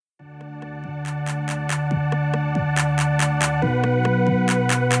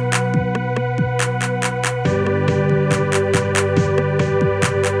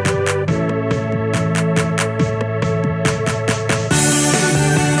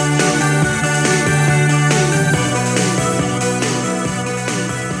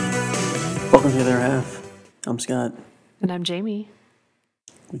Scott. And I'm Jamie.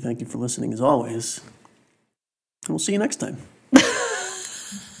 We thank you for listening as always. And we'll see you next time.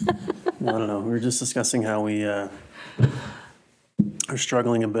 No, I don't know. We were just discussing how we are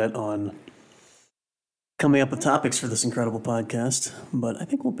struggling a bit on coming up with topics for this incredible podcast, but I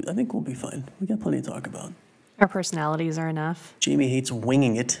think we'll be fine. We got plenty to talk about. Our personalities are enough. Jamie hates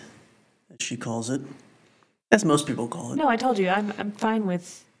winging it, as she calls it, as most people call it. No, I told you I'm fine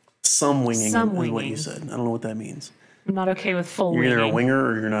with. Some winging Some is what winging. you said. I don't know what that means. I'm not okay with full You're winging. either a winger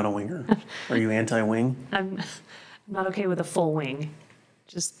or you're not a winger. Are you anti-wing? I'm not okay with a full wing.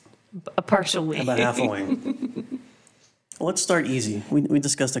 Just a partial wing. How about half a wing? Well, let's start easy. We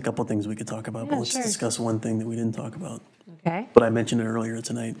discussed a couple things we could talk about, but Yeah, let's sure. discuss one thing that we didn't talk about. Okay. But I mentioned it earlier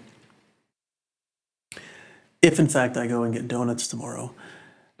tonight. If, in fact, I go and get donuts tomorrow,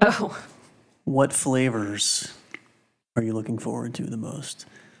 Oh, what flavors are you looking forward to the most?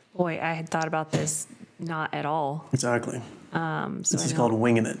 boy, I had thought about this not at all. Exactly. So This I is don't- called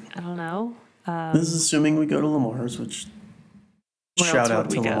winging it. I don't know. This is assuming we go to Lamar's, which Where shout else out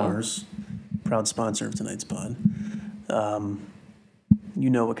would to we go? Lamar's, proud sponsor of tonight's pod. You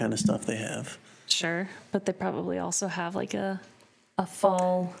know what kind of stuff they have. Sure, but they probably also have like a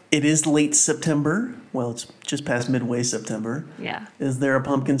fall. It is late September. Well, it's just past midway September. Yeah. Is there a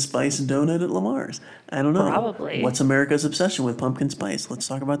pumpkin spice donut at Lamar's? I don't know. Probably. What's America's obsession with pumpkin spice? Let's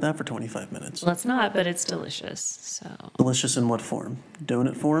talk about that for 25 minutes. Let's not, but it's delicious. So Delicious in what form?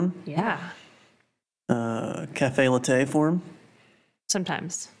 Donut form? yeah, Cafe latte form?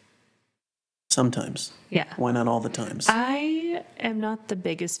 sometimes. Sometimes. Yeah. Why not all the times? I am not the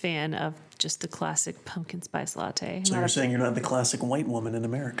biggest fan of just the classic pumpkin spice latte. So you're saying you're not the classic white woman in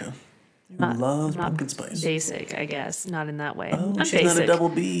America who Not- loves not pumpkin spice. Basic, I guess. Not in that way. Oh, I'm she's basic. not a double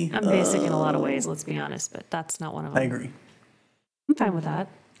B. I'm basic in a lot of ways, let's be honest, but that's not one of them. I agree. I'm fine with that.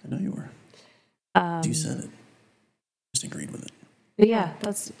 I know you were. You said it. Just agreed with it. But yeah,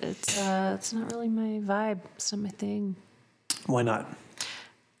 it's not really my vibe. It's not my thing. Why not?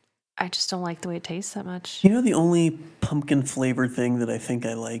 I just don't like the way it tastes that much. You know the only pumpkin flavored thing that I think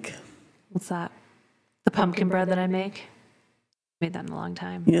I like? What's that? The pumpkin bread that I make? Made that in a long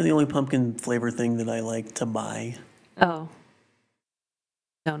time. You know the only pumpkin flavor thing that I like to buy? Oh.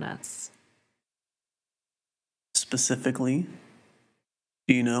 Donuts. Specifically,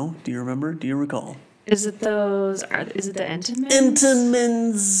 do you know? Do you remember? Do you recall? Is it those? Is it the Entenmann's?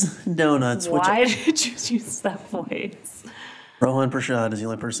 Entenmann's Donuts. Why did you use that voice? Rohan Prashad is the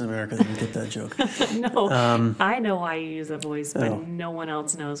only person in America that can get that joke. No, I know why you use that voice, but Oh. no one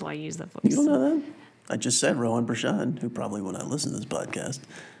else knows why you use that You voice. don't know that? I just said Rohan Prashad, who probably will not listen to this podcast,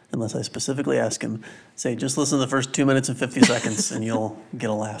 unless I specifically ask him, say, just listen to the first 2 minutes and 50 seconds and you'll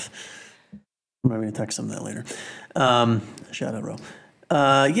get a laugh. I'm going to text him that later. Shout out, Ro.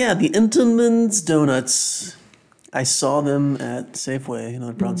 Yeah, the Entenmann's Donuts. I saw them at Safeway,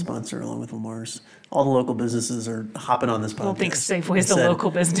 a proud sponsor along with Lamar's. All the local businesses are hopping on this podcast. I don't think Safeway is a Said-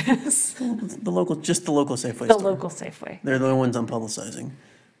 local business. The local Safeway The store. local Safeway. They're the ones I'm publicizing,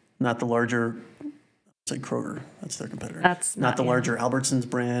 not the larger. It's like Kroger. That's their competitor. That's not not- the yeah. larger Albertsons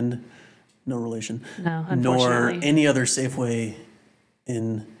brand. No relation. No, Nor unfortunately. any other Safeway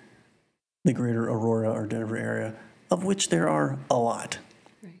in the greater Aurora or Denver area, of which there are a lot.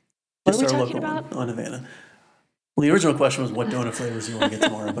 What are we Just our talking local about? one on Havana. Well, the original question was what donut flavors you want to get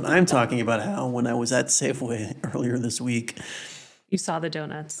tomorrow, but I'm talking about how when I was at Safeway earlier this week, You saw the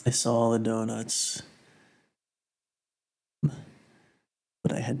donuts. I saw the donuts,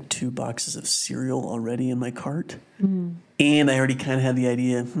 but I had 2 boxes of cereal already in my cart, and I already kind of had the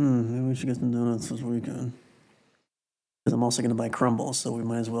idea, maybe we should get some donuts this weekend. Because I'm also going to buy crumbles, so we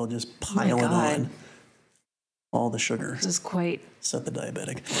might as well just pile it God. on. All the sugar. This is quite Set the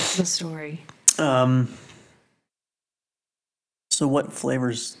diabetic. the story. So what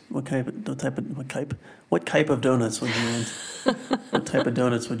flavors, what type of donuts would you want? What type of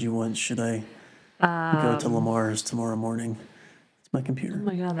donuts would you want? Should I go to Lamar's tomorrow morning? It's my computer. Oh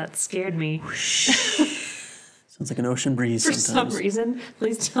my God, that scared me. Sounds like an ocean breeze For sometimes. some reason,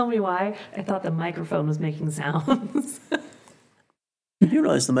 please tell me why. I thought the microphone was making sounds. You do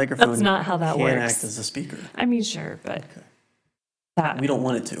realize the microphone That's not how that can works. act as a speaker. I mean, sure, but that We don't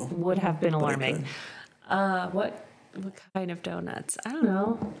want it to. would have been it alarming. What kind of donuts? I don't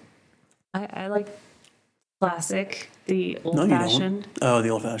know. I like classic, the old No, you fashioned. don't. Oh, the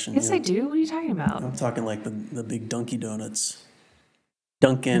old fashioned. Yes, yeah. I do. What are you talking about? I'm talking like the big Dunkin' Donuts.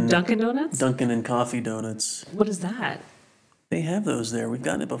 Dunkin' Donuts? Dunkin' and coffee donuts. What is that? They have those there. We've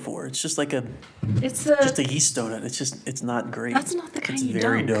gotten it before. It's just like It's just the. a yeast donut. It's not great. That's not the kind It's you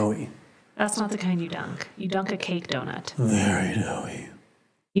very dunk. doughy. That's not the kind you dunk. You dunk a cake donut. Very doughy.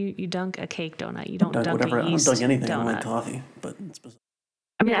 You dunk a cake donut. You don't dunk Whatever. a I don't yeast dunk anything in donut. my coffee, but it's bizarre.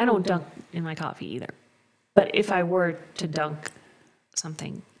 I mean, I don't dunk in my coffee either. But if I were to dunk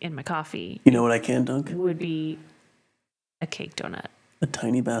something in my coffee, You know what I can dunk? it would be a cake donut. A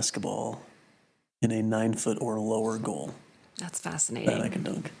tiny basketball in a 9-foot or lower goal. That's That I fascinating. can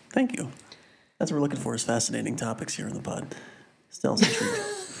dunk. Thank you. That's what we're looking for is fascinating topics here in the pod. Stell's intrigued.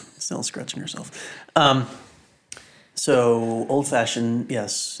 Stell's scratching herself. So old-fashioned,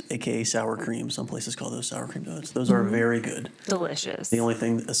 yes, aka sour cream. Some places call those sour cream donuts. Those are very good. Delicious. The only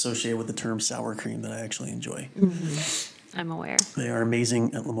thing associated with the term sour cream that I actually enjoy. I'm aware. They are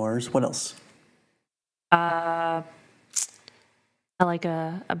amazing at Lamar's. What else? I like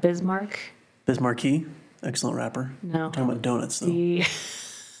a Bismarck. Bismarcky, excellent wrapper. No. I'm talking about donuts though. The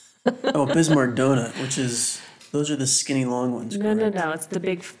Oh, Bismarck donut, which is those are the skinny long ones. no, correct? no. It's the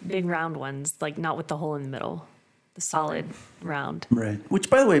big round ones, like not with the hole in the middle. The solid round. Right. Which,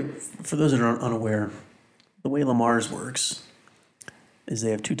 by the way, for those that are unaware, the way Lamar's works is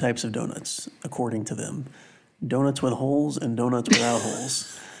they have two types of donuts, according to them: donuts with holes and donuts without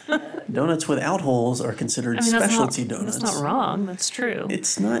holes. Donuts without holes are considered I mean, that's specialty not, donuts. That's not wrong. That's true.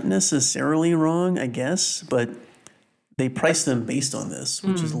 It's not necessarily wrong, I guess, but they price them based on this,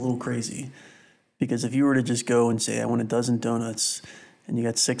 which is a little crazy. Because if you were to just go and say, I want a dozen donuts, and you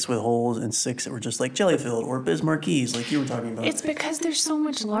got 6 with holes and 6 that were just like jelly filled or Bismarckese, like you were talking about. It's because they're so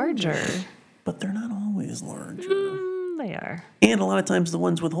much larger. But they're not always large. They are. And a lot of times the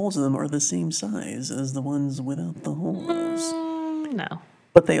ones with holes in them are the same size as the ones without the holes. No.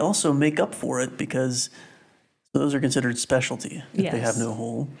 But they also make up for it because those are considered specialty if they have Yes. no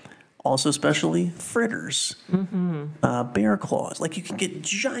hole. Also specialty, fritters, bear claws. Like you can get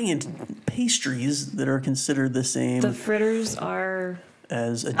giant pastries that are considered the same The fritters are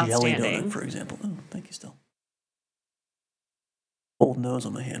as a jelly outstanding. donut, for example. Oh, thank you, Still. Old nose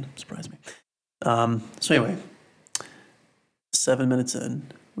on my hand, surprised me. So anyway, 7 minutes in,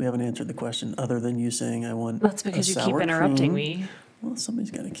 we haven't answered the question other than you saying I want. That's because a you keep sour interrupting cream. me. Well, somebody's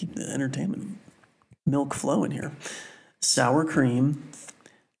got to keep the entertainment milk flowing here. Sour cream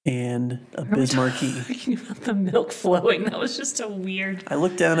and a Bismarcky. Talking about the milk flowing. That was just a weird. I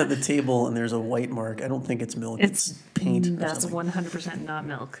look down at the table and there's a white mark. I don't think it's milk. It's paint or That's something. 100% not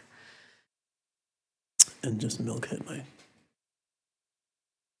milk. And just milk hit my.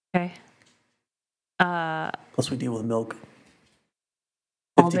 Okay. Plus, we deal with milk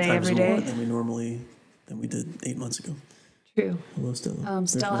All 50 day, times every more day? than we did 8 months ago. True. Hello, Stella.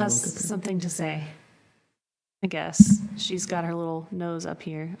 There's Stella my has milk up here. something to say. I guess she's got her little nose up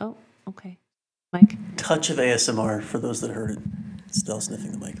here. Oh, okay. Mike. Touch of ASMR for those that heard it. Stella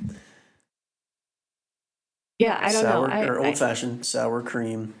sniffing the mic. Yeah, I don't Sour know. or old fashioned sour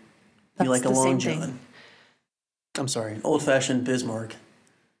cream. That's You like a the long same thing. john. I'm sorry, old fashioned Bismarck.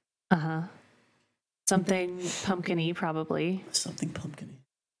 Something pumpkin-y, probably, Something pumpkin-y.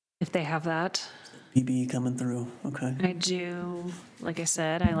 if they have that. BB coming through. Okay. I do, like I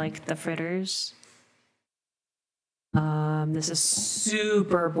said, I like the fritters. This is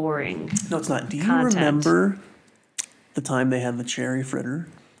super boring. No, it's not. Do you Content. remember the time they had the cherry fritter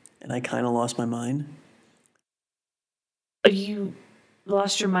and I kind of lost my mind? You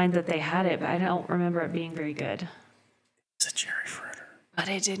lost your mind that they had it, but I don't remember it being very good. It's a cherry fritter. But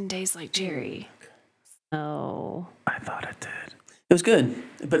it didn't taste like cherry. So, I thought it did. It was good,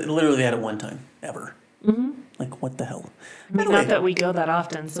 but it literally had it one time, ever. Like, what the hell? By the way, not that we go that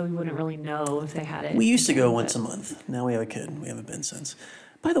often, so we wouldn't really know if they had it. we used to go again, once a but month. Now we have a kid. We haven't been since.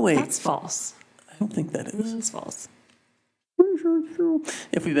 By the way, That's false. I don't think that is. That's false.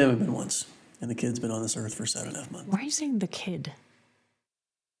 If we've been once, and the kid's been on this earth for 7.5 months. Why are you saying the kid?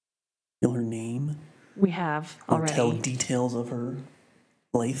 Feel her name? We have I'll already. tell details of her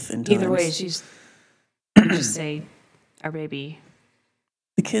life and times. Either way, she's just say our baby.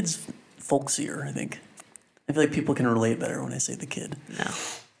 The kid's folksier, I think. I feel like people can relate better when I say the kid.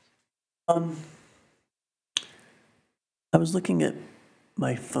 No. I was looking at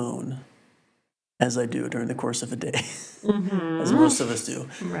my phone, as I do during the course of a day, as most of us do.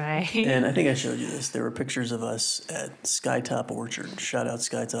 Right. And I think I showed you this. There were pictures of us at Skytop Orchard. Shout out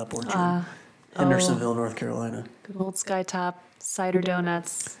Skytop Orchard, Hendersonville, North Carolina. Good old Skytop cider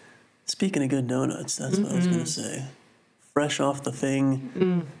donuts. Speaking of good donuts, that's what I was going to say. Fresh off the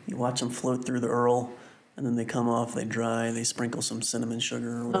thing, you watch them float through the Earl, and then they come off, they dry, they sprinkle some cinnamon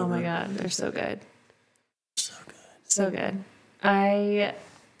sugar or whatever. Oh my God, they're so good. So good. So good. I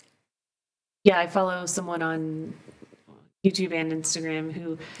follow someone on YouTube and Instagram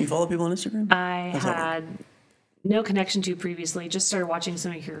who You follow people on Instagram? I How's that work? had no connection to previously. Just started watching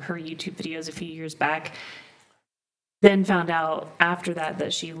some of her YouTube videos a few years back. then found out after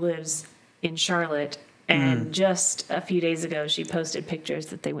that she lives in Charlotte. And just a few days ago, she posted pictures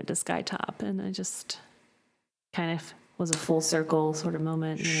that they went to Skytop. And I just kind of was a full circle sort of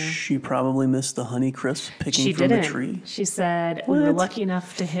moment, you know. She probably missed the Honeycrisp picking She from didn't. the tree. She said, we were What? lucky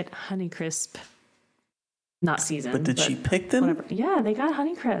enough to hit Honeycrisp. Not season. But did she pick them? Whatever. Yeah, they got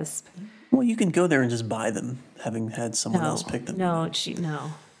Honeycrisp. Well, you can go there and just buy them, having had someone else pick them. No.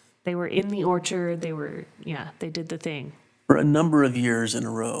 They were in the orchard. They did the thing. For a number of years in a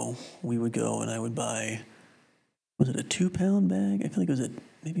row, we would go and I would buy, was it a 2-pound bag? I feel like it was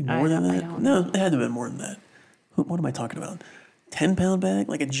maybe more than I that. don't No, it had to have been more than that. What am I talking about? 10-pound bag?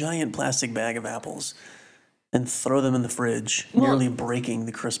 Like a giant plastic bag of apples and throw them in the fridge, nearly breaking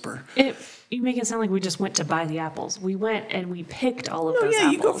the crisper. You make it sound like we just went to buy the apples. We went and we picked all of Oh, those yeah,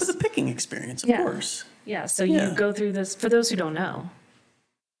 apples. you go for the picking experience, of course. Yeah, so Yeah. you go through this, for those who don't know,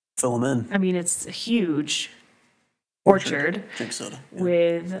 Fill them in. I mean, it's a huge orchard Drink soda. Yeah.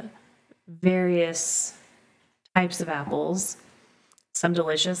 with various types of apples, some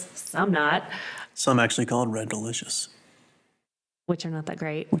delicious, some not, Some actually called Red Delicious, which are not that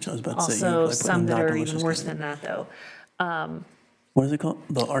great. which I was about to say. you Also, probably put some in that not are delicious even worse category. than that, though. What is it called?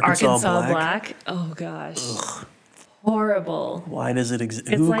 The Arkansas, Black. Oh gosh, horrible. Why does it exist?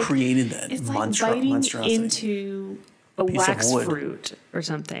 It's Who like- created that It's like biting monstrosity? into a Piece of wax wood. fruit or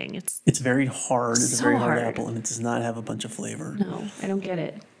something. It's very hard. It's a So very hard hard. apple, and it does not have a bunch of flavor. No, I don't get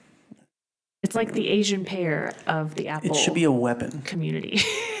it. It's like the Asian pear of the apple It should be a weapon. community.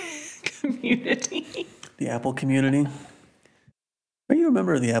 community. The apple community. Are you a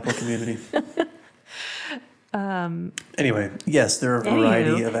member of the apple community? Anyway, yes, there are a variety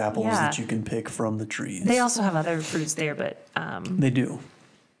Anywho, of apples yeah. that you can pick from the trees. They also have other fruits there, but They do.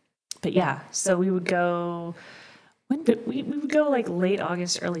 yeah. So we would go. We would go like late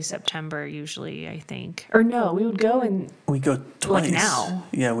August, early September usually, I think. Or no, we would go and We go twice. now.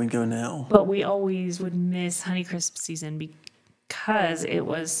 Yeah, we go now. but we always would miss Honeycrisp season because it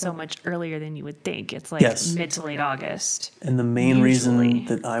was so much earlier than you would think. It's like Yes. mid to late August. And the main reason Usually.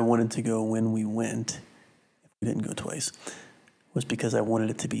 that I wanted to go when we went, if we didn't go twice, was because I wanted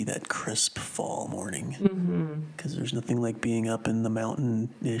it to be that crisp fall morning. Because there's nothing like being up in the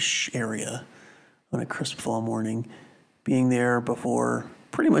mountain-ish area on a crisp fall morning, being there before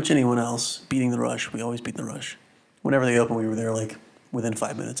pretty much anyone else, beating the rush. We always beat the rush. Whenever they open, we were there like within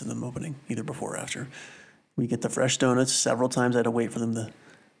 5 minutes of them opening, either before or after. We get the fresh donuts. Several times I had to wait for them to,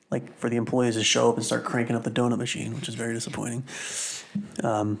 like, for the employees to show up and start cranking up the donut machine, which is very disappointing.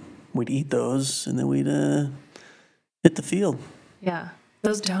 We'd eat those, and then we'd hit the field. Yeah.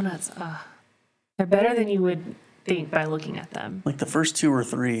 Those donuts, they're better than you would think by looking at them. Like the first 2 or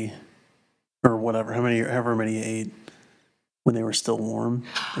 3, or whatever, however many you ate, when they were still warm,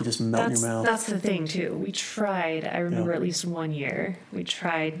 they just melt in your mouth. That's the thing too. We tried, I remember at least one year, we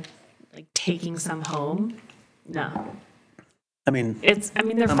tried like taking some home. No. I mean, They're I'm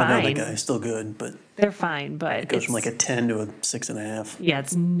a donut fine. guy, still good, but They're fine, but it goes from like a 10 to a 6.5. yeah,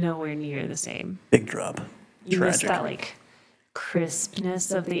 it's nowhere near the same. Big drop. You miss Tragic. that like crispness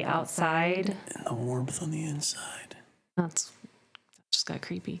of the outside. And the warmth on the inside. That just got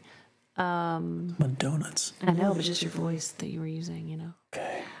creepy. But donuts. I know, but just your voice that you were using, you know.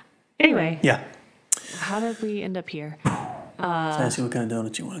 Okay. Anyway, Yeah. how did we end up here? So I ask you what kind of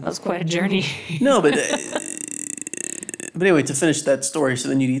donuts you wanted. That was quite a journey. No, but anyway, to finish that story, so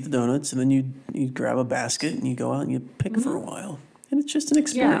then you'd eat the donuts, and then you'd grab a basket, and you go out and you pick for a while. And it's just an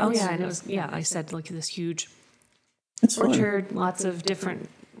experience. Yeah, oh yeah, and it was, I said like this huge It's fun. orchard, lots of different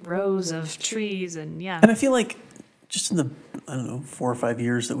rows of trees, and yeah. And I feel like just in the, 4 or 5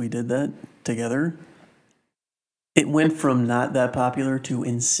 years that we did that together, it went from not that popular to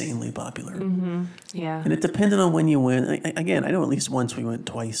insanely popular. Yeah. And it depended on when you went. Again, I know at least once we went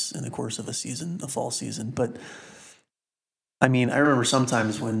twice in the course of a season, a fall season. But I mean, I remember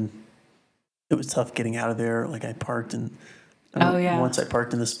sometimes when it was tough getting out of there. Like I parked and Oh, yeah. once I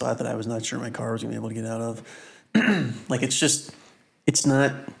parked in the spot that I was not sure my car was going to be able to get out of. Like it's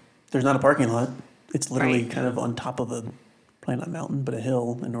not, there's not a parking lot. It's literally Right. kind of on top of probably not a mountain, but a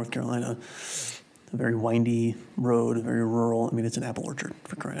hill in North Carolina. A very windy road, very rural. I mean, it's an apple orchard,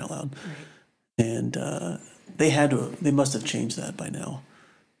 for crying out loud. Right. And they must have changed that by now.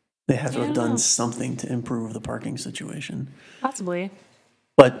 They have to have done something to improve the parking situation. Possibly.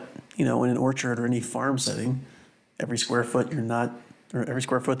 But, in an orchard or any farm setting, every square foot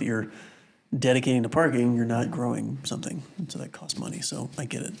that you're dedicating to parking, you're not growing something. And so that costs money. So I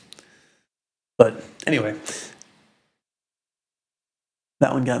get it. But anyway,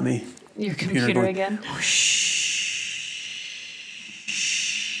 that one got me. Your computer going, again?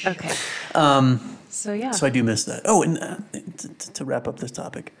 Okay. So yeah. So I do miss that. Oh, and to wrap up this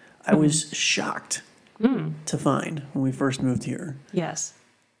topic, I was shocked to find when we first moved here, Yes.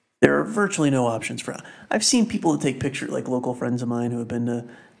 there are virtually no options for. I've seen people that take pictures, like local friends of mine who have been to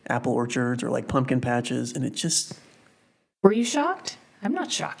apple orchards or like pumpkin patches, and it just. Were you shocked? I'm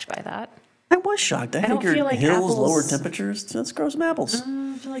not shocked by that. I was shocked. I don't figured feel like hills, apples- lower temperatures, let's grow some apples.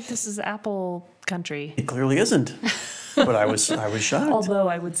 I feel like this is apple country. It clearly isn't. But I was shocked. Although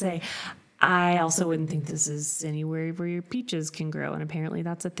I would say, I also wouldn't think this is anywhere where your peaches can grow, and apparently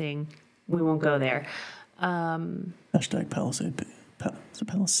that's a thing. We won't go there. Hashtag Palisade. Is it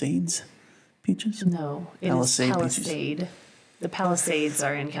Palisades peaches? No, it is Palisade peaches. Palisade. The Palisades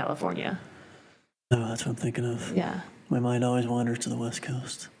are in California. No, that's what I'm thinking of. Yeah. My mind always wanders to the West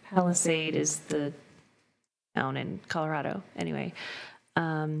Coast. Palisade is the town in Colorado. Anyway,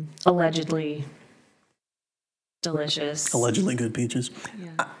 allegedly delicious. Allegedly good peaches.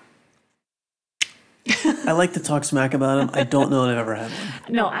 Yeah. I like to talk smack about them. I don't know that I've ever had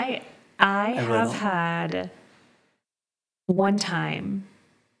one. No, I really have don't. had one time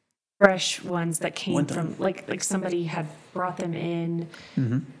fresh ones that came One time. from like somebody had brought them in.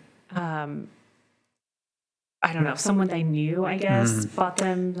 I don't know, someone they knew, I guess, bought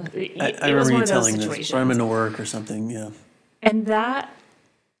them. It I was remember one you of those telling this. situations. Or I'm into work or something, yeah. And that,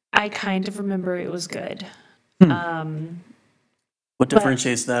 I kind of remember it was good. What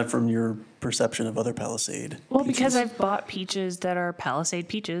differentiates that from your perception of other Palisade Well, peaches? because I've bought peaches that are Palisade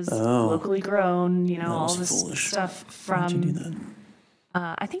peaches, Oh. locally grown, That all was this foolish. stuff Why would you do from.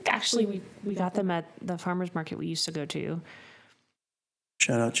 that? I think actually we got them at the farmer's market we used to go to.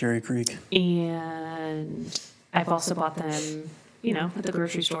 Shout out Cherry Creek. And I've also bought them, at the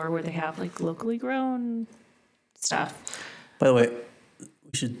grocery store where they have like locally grown stuff. By the way, we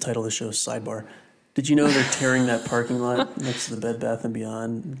should title the show Sidebar. Did you know they're tearing that parking lot next to the Bed Bath &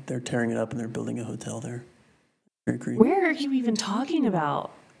 Beyond? They're tearing it up and they're building a hotel there. Cherry Creek. Where are you even talking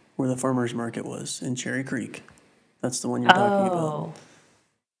about? Where the farmer's market was, in Cherry Creek. That's the one you're talking about. Oh,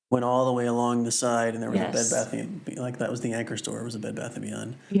 Went all the way along the side and there was Yes. a Bed Bath & like that was the anchor store. It was a Bed Bath &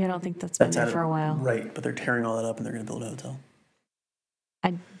 Beyond. yeah, I don't think that's been That's there out of- for a while. Right, but they're tearing all that up and they're going to build a hotel.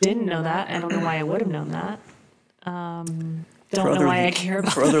 I didn't know that. I don't know why I would have known that. Don't know other- why I care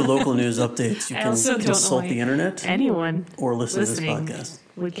about For other local news updates, you I can also don't know consult why the internet anyone or listen listening to this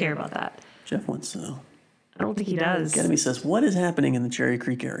podcast. would care about that. Jeff wants to know. I don't think he does. Academy says, what is happening in the Cherry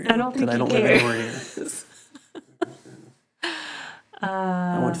Creek area? I don't think that I he don't live cares. anywhere near.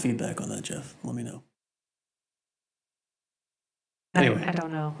 I want feedback on that, Jeff. Let me know. Anyway. I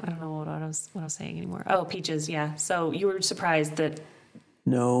don't know. I don't know what I was saying anymore. Oh, peaches. Yeah. So you were surprised that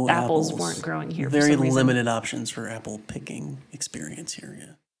No apples weren't growing here for Very some reason. limited options for apple picking experience here,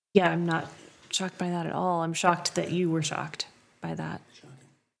 yeah. Yeah, I'm not shocked by that at all. I'm shocked that you were shocked by that.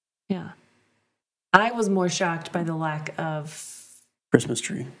 Yeah. I was more shocked by the lack of. Christmas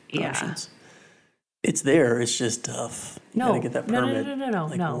tree Yeah. options. It's there, it's just tough. You No, gotta get that no, permit. no.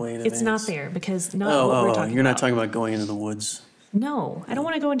 like, way in It's not advance. there because not what we're Oh, talking you're not about. talking about going into the woods. No, I don't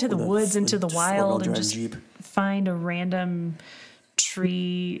want to go into the with a- woods, into the with four-wheel wild, and drive just Jeep. find a random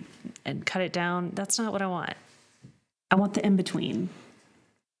tree and cut it down. That's not what I want. I want the in between.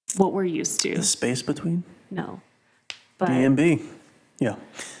 What we're used to. The space between No, but B and B. Yeah.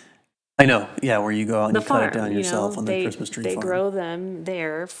 I know. Yeah, where you go out and the you farm, cut it down yourself on the they, Christmas tree they farm. grow them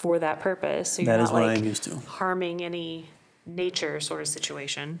there for that purpose. So you're That not is what like I'm used to. harming any nature sort of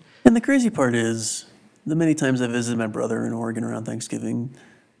situation. And the crazy part is, the many times I visited my brother in Oregon around Thanksgiving,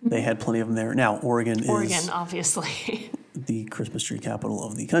 they had plenty of them there. Now, Oregon Oregon, is obviously. the Christmas tree capital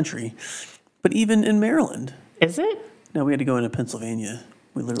of the country. But even in Maryland, Is it? now we had to go into Pennsylvania.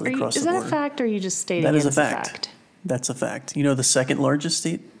 We literally crossed Is the that border. a fact or are you just stating That is it's a fact. That's a fact. You know the second largest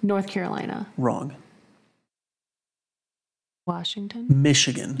state? North Carolina. Wrong. Washington?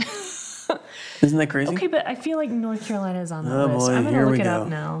 Michigan. Isn't that crazy? Okay, but I feel like North Carolina is on the Oh list. boy, I'm going here to we look it go. up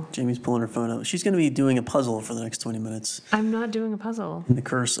now. Jamie's pulling her phone up. She's going to be doing a puzzle for the next 20 minutes. I'm not doing a puzzle. And the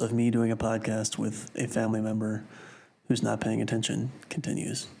curse of me doing a podcast with a family member who's not paying attention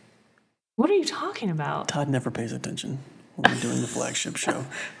continues. What are you talking about? Todd never pays attention when we're doing the flagship show.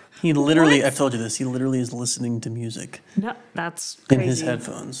 He literally, I've told you this, he literally is listening to music No, that's in crazy. his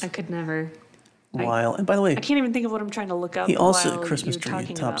headphones. I could never. While, and by the way, I can't even think of what I'm trying to look up. he also, while Christmas you're tree,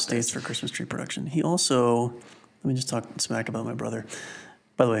 talking top about states this. for Christmas tree production. He also, let me just talk smack about my brother.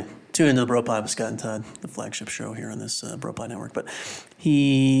 By the way, tune into the Bro Pod with Scott and Todd, the flagship show here on this Bro Pod network. But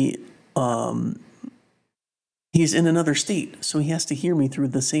he's in another state, so he has to hear me through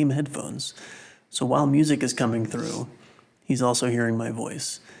the same headphones. So while music is coming through, he's also hearing my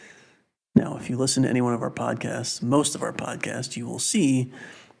voice. Now, if you listen to any one of our podcasts, most of our podcasts, you will see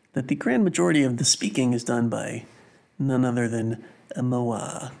that the grand majority of the speaking is done by none other than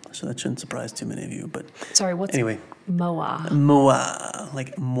Moa. So that shouldn't surprise too many of you. But Sorry, what's anyway, Moa? Moa,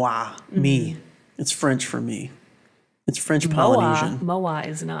 like moi, me. It's French for me. It's French Polynesian. Moa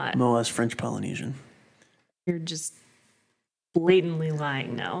is not. Moa is French Polynesian. You're just blatantly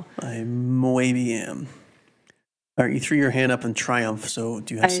lying now. I maybe am. All right, you threw your hand up in triumph, so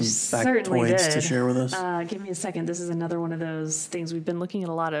do you have some certainly factoids to did. share with us? Give me a second. This is another one of those things. We've been looking at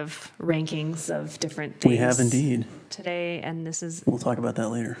a lot of rankings of different things. We have indeed. Today, and this is We'll talk about that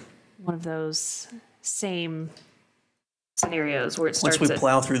later. one of those same scenarios where it starts Once we at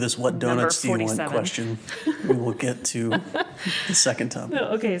plow through this what number donuts do you want 47. question, we will get to the second topic. No,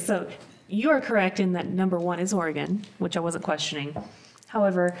 okay, so you are correct in that number 1 is Oregon, which I wasn't questioning.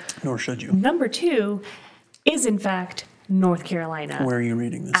 However, Nor should you. number 2 is in fact North Carolina. Where are you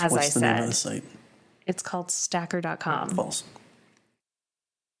reading this? As What's I the name of said. the site? It's called stacker.com. False.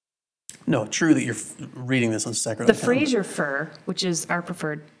 No, true that you're reading this on Stacker.com. The Fraser fir, which is our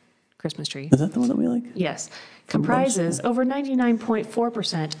preferred Christmas tree, Is that the one that we like? yes, comprises over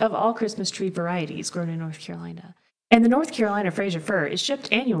 99.4% of all Christmas tree varieties grown in North Carolina. And the North Carolina Fraser fir is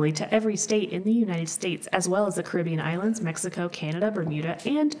shipped annually to every state in the United States, as well as the Caribbean islands, Mexico, Canada, Bermuda,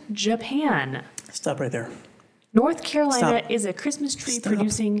 and Japan. Stop right there. North Carolina Stop. is a Christmas tree Stop.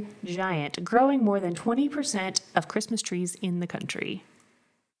 producing giant, growing more than 20% of Christmas trees in the country.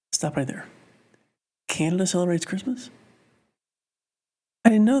 Stop right there. Canada celebrates Christmas? I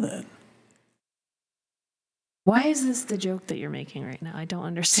didn't know that. Why is this the joke that you're making right now? I don't Why are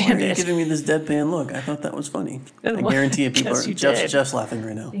understand you it. giving me this deadpan look? I thought that was funny. I Well, guarantee you people yes, are. you did. Jeff's laughing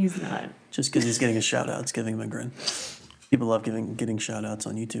right now. He's not. Just because he's getting a shout out, it's giving him a grin. People love getting shout outs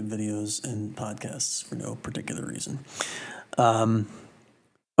on YouTube videos and podcasts for no particular reason.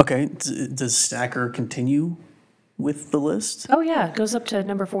 Okay, does Stacker continue with the list Oh, yeah, it goes up to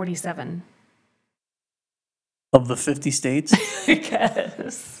number 47. of the 50 states? I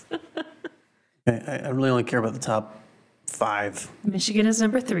guess. I really only care about the top 5. Michigan is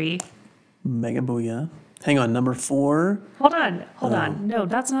number 3. Mega booyah. Hang on, number 4. Hold on. No,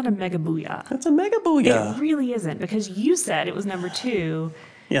 that's not a mega booyah. That's a mega booyah. It really isn't, because you said it was number 2,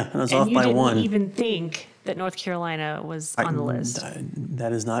 Yeah, and I was and off you by didn't 1. even think that North Carolina was on the list.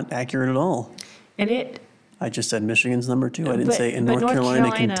 That is not accurate at all. And it, I just said Michigan's number 2. I didn't But- say and but North North Carolina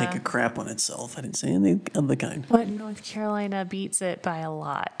can Carolina- take a crap on itself. I didn't say anything of the kind. but North Carolina beats it by a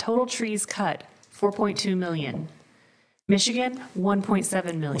lot. Total trees cut, 4.2 million. Michigan,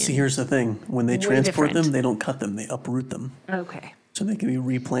 1.7 million. See, here's the thing. When they Way transport different. them, they don't cut them. They uproot them. Okay. So they can be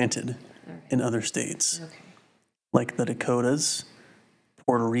replanted in other states. Okay. Like the Dakotas,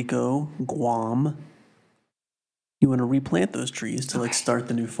 Puerto Rico, Guam. You want to replant those trees to like start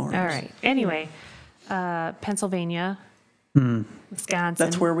the new farms. All right. Anyway, Pennsylvania, Wisconsin.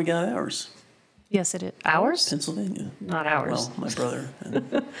 That's where we got ours. Yes, it is. Ours? Pennsylvania. Not ours. Well, my brother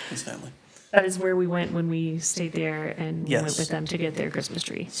and his family. That is where we went when we stayed there and we went Yes. with them to get their Christmas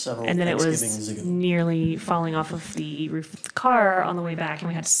tree. Several and then it was Thanksgivings ago. nearly falling off of the roof of the car on the way back, and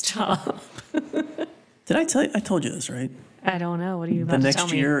we had to stop. Did I tell you? I told you this, right? I don't know. What are you The about to tell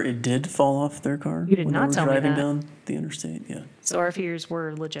next me? year, it did fall off their car. You did when not they were tell me driving that. down the interstate. Yeah. So our fears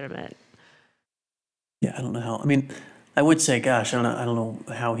were legitimate. Yeah, I don't know how. I mean, I would say, gosh, I don't know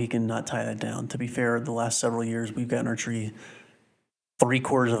how he can not tie that down. To be fair, the last several years we've gotten our tree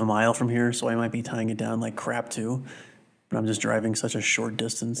 3/4 of a mile from here, so I might be tying it down like crap too. But I'm just driving such a short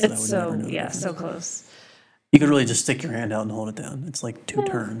distance that I It's would so, never know. the yeah, difference. so close. You could really just stick your hand out and hold it down. It's like 2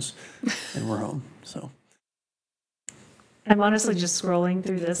 turns, and we're home. So I'm honestly just scrolling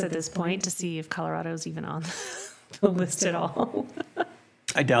through this at this point to see if Colorado's even on the list at all.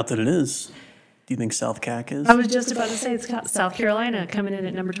 I doubt that it is. Do you think South Cac is? I was just about to say it's got South Carolina coming in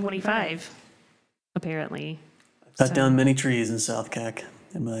at number 25, apparently. Cut So- down many trees in South Cac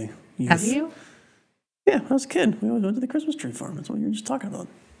in my youth. Have you? Yeah, when I was a kid. We always went to the Christmas tree farm. That's what you were just talking about.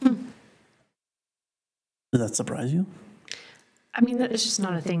 Does that surprise you? I mean, it's just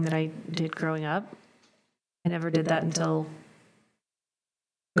not a thing that I did growing up. I never did that until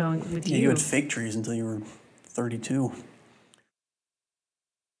going with Yeah, you. you had fake trees until you were 32.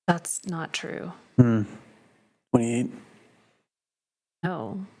 That's not true. 28,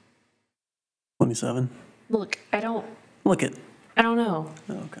 No. 27. Look, I don't know.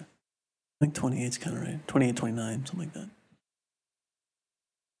 Oh, okay. I think 28 is kind of right. 28, 29, something like that.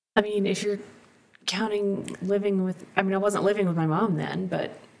 I mean, if you're counting living with, I mean, I wasn't living with my mom then,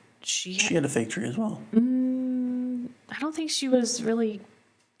 but she She had a fake tree as well. I don't think she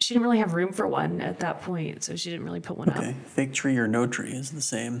didn't really have room for one at that point, so she didn't really put one Okay, up. fake tree or no tree is the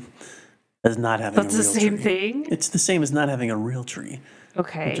same. as not having a That's real the same tree. thing? It's the same as not having a real tree,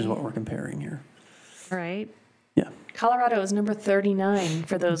 Okay. which is what we're comparing here. All right. Yeah. Colorado is number 39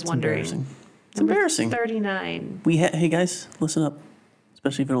 for those wondering. Embarrassing. It's Number embarrassing. 39. Hey guys, listen up.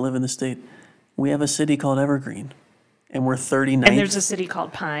 Especially if you don't live in the state. We have a city called Evergreen, and we're 39th. And there's a city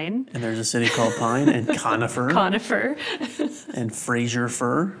called Pine. And there's a city called Pine and Conifer Conifer. and Fraser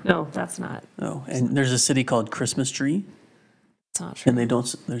Fir. No, that's not. Oh, and there's a city called Christmas Tree, That's not true. and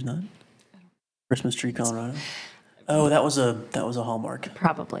there's not Christmas Tree, Colorado. Oh, that was a Hallmark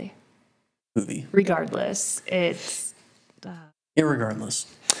Probably. movie. Regardless, it's Irregardless,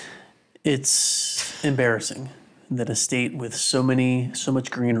 it's embarrassing that a state with so much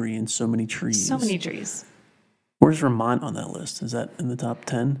greenery and so many trees. so many trees. Where's Vermont on that list? Is that in the top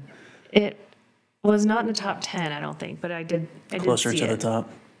 10? It was not in the top 10, I don't think, but I did Closer see to the it, top.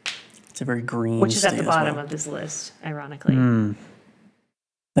 It's a very green which is at the state as bottom well. of this list, ironically.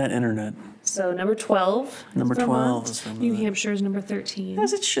 That internet. So number 12. Number 12 Vermont. is Vermont. New Hampshire is number 13.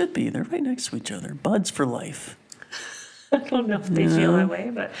 As it should be. They're right next to each other. Buds for life. I don't know if they feel that way,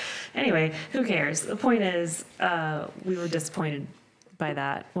 but anyway, who cares? The point is, we were disappointed by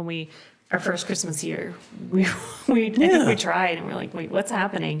that when our first Christmas year. I think we tried and we're like, wait, what's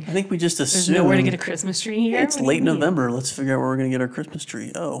happening? I think we just There's assumed. nowhere to get a Christmas tree here. It's What do you late mean? November. Let's figure out where we're going to get our Christmas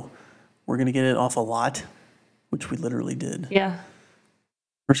tree. Oh, we're going to get it off a lot, which we literally did. Yeah,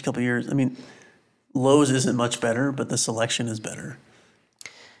 First couple of years. I mean, Lowe's isn't much better, but the selection is better.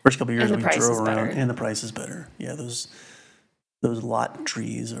 First couple of years And the we price drove is around, better. and the price is better. Yeah, those lot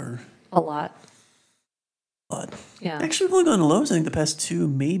trees are a lot. a lot. Yeah, Actually, we've only gone to Lowe's, I think, the past 2,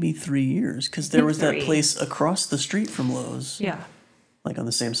 maybe 3 years, because there was that 3. place across the street from Lowe's, yeah. like on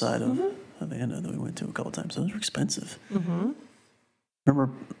the same side Mm-hmm. of Anna that we went to a couple times. Those were expensive. Mm-hmm. I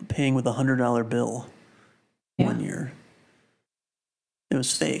remember paying with a $100 bill one Yeah. year. It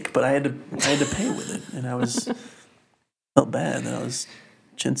was fake, but I had to pay with it, and felt bad that I was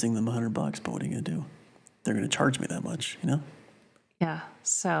chincing them $100. But what are you gonna do? They're gonna charge me that much, you know. Yeah.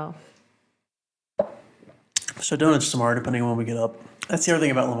 So So donuts tomorrow, depending on when we get up. That's the other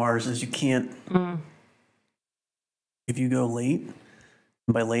thing about Lamar's is you can't. If you go late,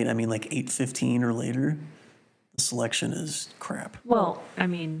 and by late I mean like 8:15 or later, the selection is crap. well, I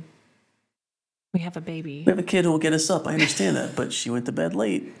mean, we have a baby. We have a kid who will get us up. I understand that, but she went to bed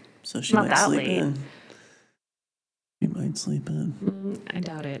late, so she Not might that sleep late. in. She might sleep in. I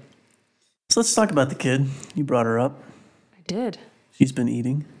doubt it. So let's talk about the kid. You brought her up. I did She's been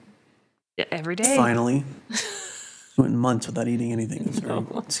eating. every day. Finally. She went months without eating anything. It's very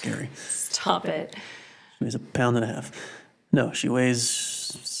scary. Stop it. She weighs 1.5 pounds. No, she weighs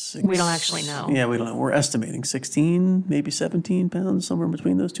 6. We don't actually know. Yeah, we don't know. We're estimating 16, maybe 17 pounds, somewhere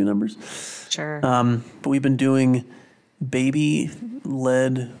between those two numbers. Sure. But we've been doing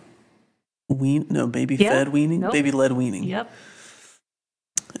baby-led baby-fed weaning, Nope. baby-led weaning, Yep.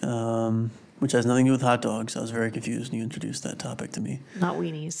 which has nothing to do with hot dogs. I was very confused when you introduced that topic to me. Not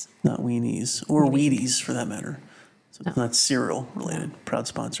weenies. Not weenies or Wheaties for that matter. So it's not cereal related. Proud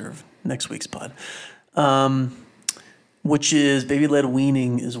sponsor of next week's pod. Which is baby-led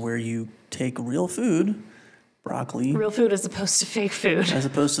weaning is where you take real food, broccoli, Real food as opposed to fake food. as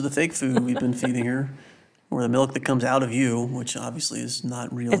opposed to the fake food we've been feeding her, or the milk that comes out of you, which obviously is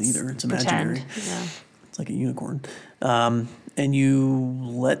not real either. It's imaginary. Pretend. Yeah. It's like a unicorn. And you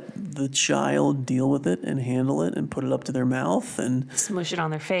let the child deal with it and handle it and put it up to their mouth. And Smush it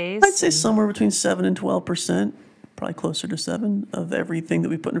on their face. I'd say somewhere between 7 and 12%, probably closer to 7, of everything that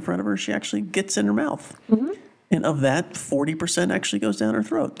we put in front of her, she actually gets in her mouth. And of that, 40% actually goes down her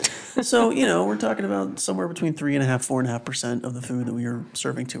throat. So, we're talking about somewhere between 3.5%, 4.5% of the food that we are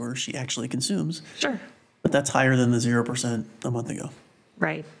serving to her, she actually consumes. Sure. But that's higher than the 0% a month ago.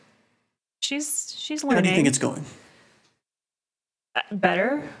 Right. She's How learning. do you think it's going?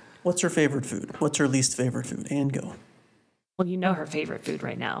 Better? What's her favorite food? What's her least favorite food? And go. Well, you know her favorite food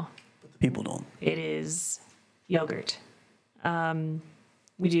right now. But the people don't. It is yogurt.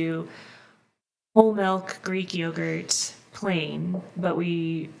 We do whole milk Greek yogurt plain, but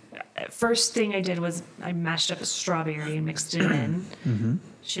first thing I did was I mashed up a strawberry and mixed it in.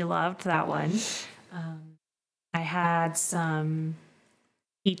 She loved that one. I had some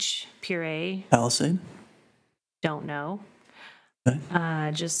peach puree. Palisade? Don't know.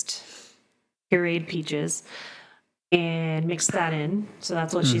 Okay. Just pureed peaches and mixed that in. So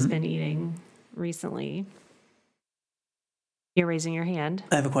that's what she's been eating recently. You're raising your hand.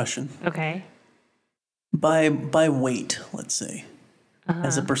 I have a question. Okay. By weight, let's say,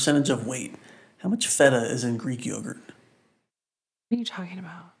 as a percentage of weight, how much feta is in Greek yogurt? What are you talking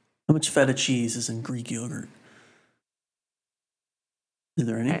about? How much feta cheese is in Greek yogurt? Is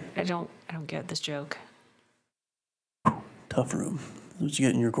there any? I don't get this joke. Tough room. That's what you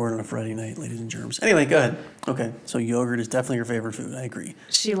get in your court on a Friday night, ladies and germs. Anyway, go ahead. Okay, so yogurt is definitely your favorite food. I agree.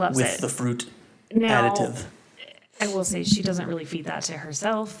 She loves With it. the fruit Now, additive. I will say she doesn't really feed that to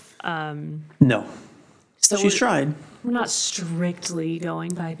herself. No. So She's tried. we're not strictly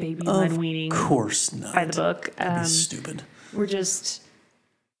going by baby led weaning Of course not. by the book. That'd be stupid. We're just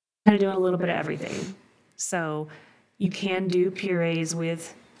kind of doing a little bit of everything. So you can do purees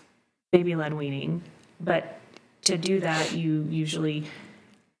with baby led weaning, but to do that, you usually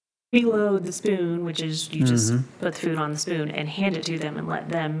reload the spoon, which is you just put the food on the spoon and hand it to them and let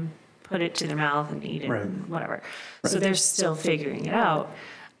them put it to their mouth and eat it, Right. and whatever. So they're still figuring it out,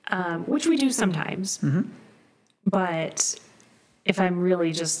 which we do sometimes. But if I'm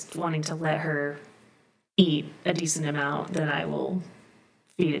really just wanting to let her eat a decent amount, then I will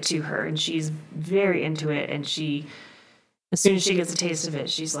feed it to her. And she's very into it. And she, as soon as she gets a taste of it,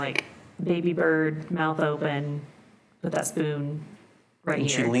 she's like, baby bird, mouth open, put that spoon right And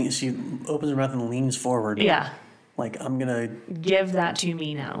here. she opens her mouth and leans forward. Yeah, Like, I'm going to give that to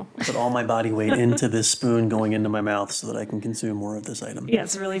me now. put all my body weight into this spoon going into my mouth so that I can consume more of this item. Yeah,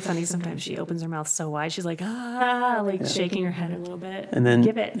 it's really funny. Sometimes she opens her mouth so wide, she's like, shaking her head a little bit. And then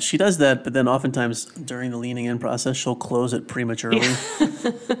give it. she does that, but then oftentimes during the leaning in process, she'll close it prematurely.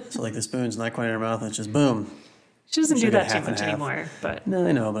 So like the spoon's not quite in her mouth, and it's just boom. She doesn't She'll do get that too half and much half. anymore, but No,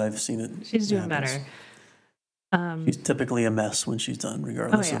 I know, but I've seen it. she's doing happens. better. She's typically a mess when she's done,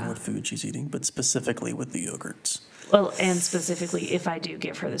 regardless of yeah. what food she's eating, but specifically with the yogurts. Well, and specifically if I do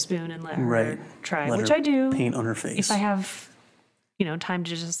give her the spoon and let her Right. try, Let which her I do. Paint on her face. If I have, time to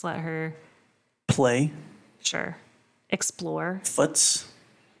just let her, Play. sure, explore. Foots.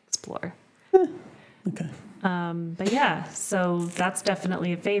 Okay. But yeah, so that's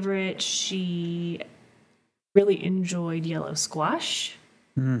definitely a favorite. She really enjoyed yellow squash.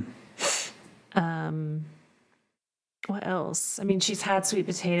 What else? I mean, she's had sweet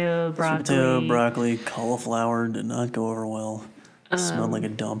potato, broccoli. Sweet potato, broccoli, cauliflower did not go over well. Smelled like a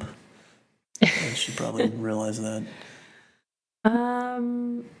dump. And she probably didn't realize that.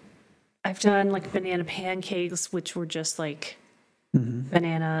 I've done like banana pancakes, which were just like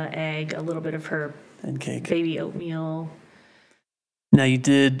banana, egg, a little bit of her And cake. baby oatmeal. Now you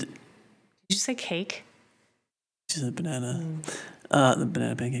did, Did you say cake? she said banana, the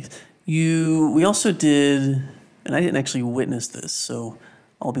banana pancakes. We also did, and I didn't actually witness this, so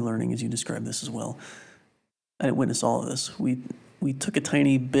I'll be learning as you describe this as well. I didn't witness all of this. We took a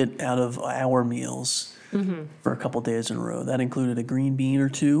tiny bit out of our meals for a couple days in a row. That included a green bean or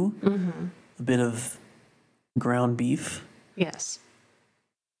two, a bit of ground beef. Yes.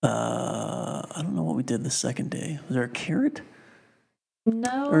 I don't know what we did the second day. Was there a carrot?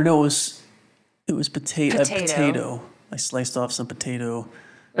 No. Or no, it was potato. Potato. Potato. I sliced off some potato.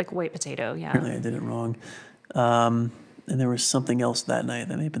 Like white potato, yeah. Apparently I did it wrong. And there was something else that night.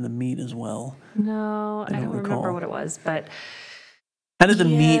 That may have been the meat as well. No, I don't remember recall. what it was, but How did the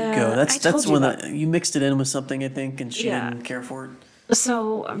meat Yeah, go? I That's told you when about- you mixed it in with something, I think, and she Yeah. didn't care for it.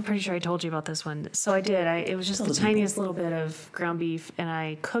 so I'm pretty sure I told you about this one. So I did. It was just Tell the the people. tiniest little bit of ground beef, and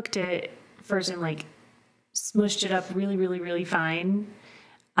I cooked it first and like smushed it up really, really, really fine.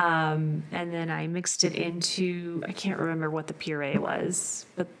 And then I mixed it into, I can't remember what the puree was,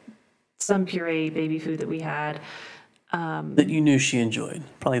 but some puree baby food that we had. That you knew she enjoyed.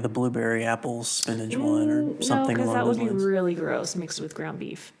 Probably the blueberry, apple, spinach one or something No, because along that those would be lines. really gross mixed with ground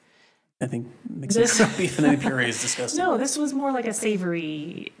beef. I think mixing ground beef and any puree is disgusting. No, this was more like a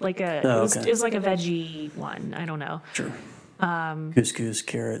savory, Oh, it was like a veggie one. I don't know. Sure. Couscous,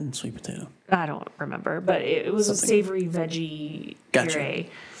 carrot, and sweet potato. I don't remember, but it was a savory veggie Gotcha. puree.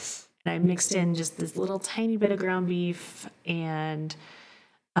 And I mixed in just this little tiny bit of ground beef, and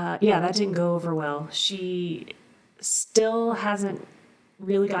that didn't go over well. She still hasn't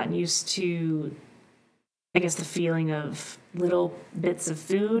really gotten used to, I guess, the feeling of little bits of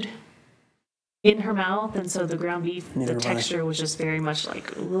food in her mouth, and so the ground beef, Neither the have I. texture was just very much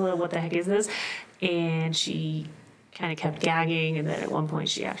like, "Ugh, what the heck is this?" And she kind of kept gagging, and then at one point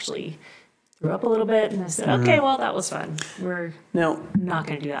she actually threw up a little bit, and I said, "Okay, well, that was fun. We're Now, not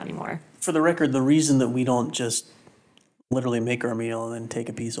going to do that anymore." for the record, the reason that we don't just literally make our meal and then take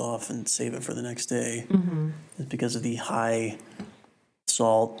a piece off and save it for the next day is because of the high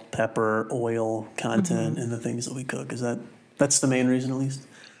salt, pepper, oil content in the things that we cook. That's the main reason, at least?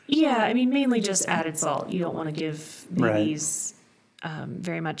 Yeah, I mean, mainly just added salt. You don't want to give Right. babies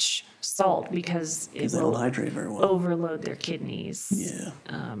very much salt because it Because they don't will hydrate very well. overload their kidneys, Yeah.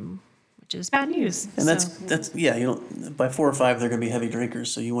 which is bad news. And So- that's by 4 or 5, they're going to be heavy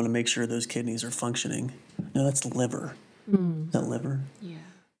drinkers, so you want to make sure those kidneys are functioning. No, that's liver. Is that liver? Yeah.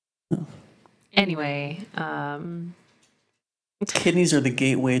 Anyway, Kidneys are the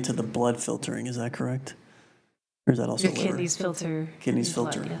gateway to the blood filtering. Is that correct? Or is that also your liver? kidneys filter. Kidneys your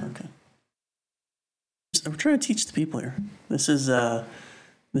blood, filter. yeah. Okay. So we're trying to teach the people here. This is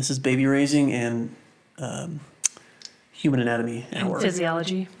baby raising and human anatomy hour.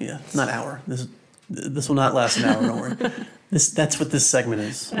 Physiology. Yeah, not hour. This will not last an hour. Don't worry. That's what this segment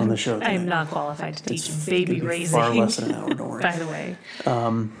is on the show today. I am not qualified to teach It's baby gonna be raising. far less than an hour. Don't worry. By the way.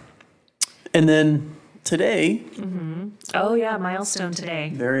 And then today, Oh yeah, milestone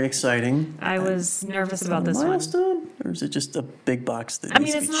today. very exciting. I was nervous about this one. Milestone, or is it just a big box that I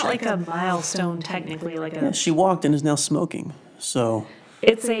needs mean, to it's be not checked? like a milestone technically, like Yeah, a. she walked and is now smoking. So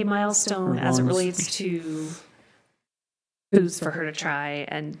It's a milestone as it lungs. relates to foods for her to try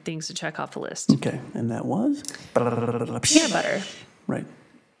and things to check off the list. okay, and that was Peanut butter. Right.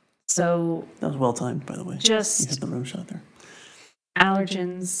 So That was well timed, by the way. You just hit the rim shot there.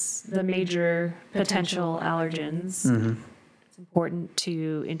 allergens, the major potential allergens. It's important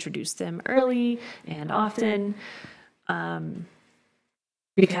to introduce them early and often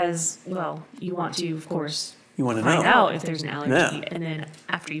because, well, you want to, of course, You want to find know? out if there's an allergy. Yeah. And then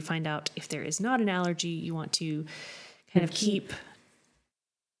after you find out if there is not an allergy, you want to kind of keep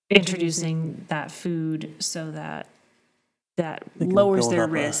introducing that food so that can lowers build their up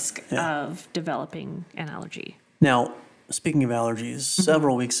a- risk yeah. of developing an allergy. Now, speaking of allergies, Mm-hmm.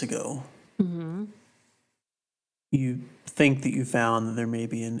 several weeks ago, you think that you found that there may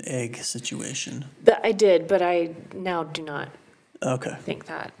be an egg situation. That I did, but I now do not Okay. think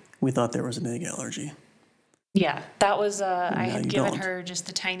that. We thought there was an egg allergy. Yeah, that was, I now had you given don't. her just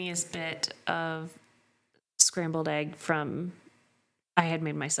the tiniest bit of scrambled egg from, I had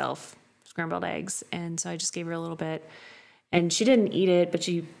made myself scrambled eggs. And so I just gave her a little bit. And she didn't eat it, but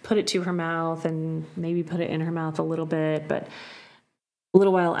she put it to her mouth and maybe put it in her mouth a little bit. But a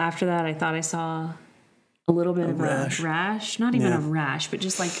little while after that, I thought I saw a little bit of rash. a rash. Not even Yeah. a rash, but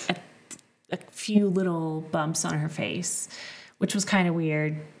just like a few little bumps on her face, which was kind of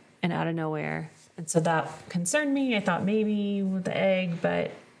weird and out of nowhere. And so that concerned me. I thought maybe with the egg,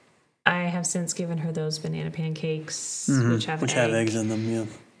 but I have since given her those banana pancakes, which have eggs in them, yeah.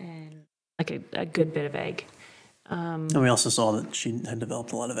 and like a good bit of egg. And we also saw that she had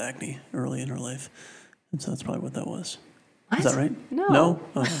developed a lot of acne early in her life. And so that's probably what that was. Is that right? No. No?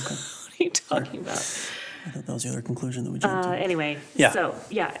 Oh, okay. What are you talking about? I thought that was the other conclusion that we jumped to. Anyway, Yeah. so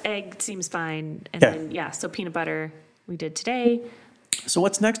yeah, egg seems fine. And Okay. then, yeah, so peanut butter we did today. So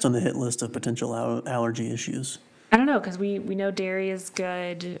what's next on the hit list of potential allergy issues? I don't know, because we know dairy is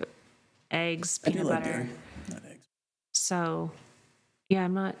good, eggs, I do peanut like butter. dairy, not eggs. So, yeah,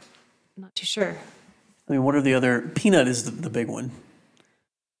 I'm not too sure. I mean, what are the other? Peanut is the big one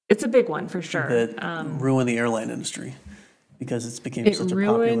It's a big one for sure. that ruined the airline industry because it's became It such a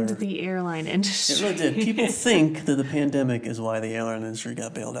ruined popular. the airline It industry. really did. People think that the pandemic is why the airline industry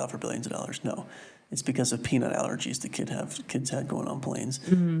got bailed out for billions of dollars. No, it's because of peanut allergies the kids had going on planes.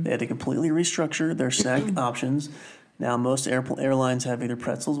 They had to completely restructure their snack options. Now most airlines have either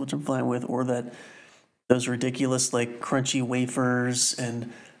pretzels, which I'm fine with, or those ridiculous like crunchy wafers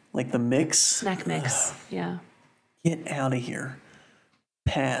and like the mix. Snack mix. Yeah. Get out of here.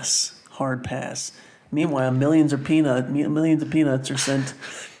 Pass. Hard pass. Meanwhile, millions of peanuts are sent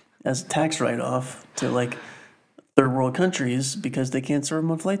as a tax write-off to like third world countries because they can't serve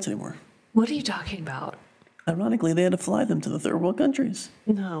them on flights anymore. What are you talking about? Ironically, they had to fly them to the third world countries.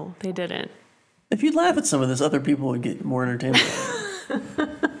 No, they didn't. If you'd laugh at some of this, other people would get more entertainment out of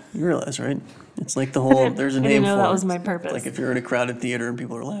it. You realize, right? It's like the whole, there's a I name didn't know for that it. was my purpose. Like if you're in a crowded theater and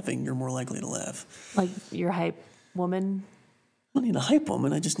people are laughing, you're more likely to laugh. Like your hype woman. I don't need a hype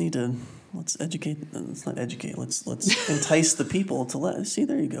woman. I just need to let's not educate. Let's entice the people to let. See,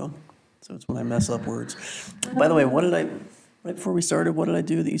 there you go. So it's when I mess up words. By the way, right before we started, what did I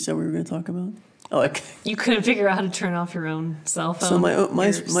do that you said we were going to talk about? Oh, okay. You couldn't figure out how to turn off your own cell phone. So my your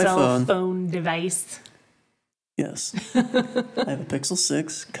phone. cell phone device. Yes, I have a Pixel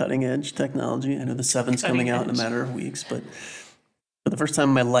 6, cutting edge technology. I know the 7's coming out in a matter of weeks, but for the first time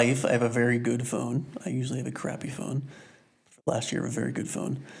in my life, I have a very good phone. I usually have a crappy phone. Last year, I have a very good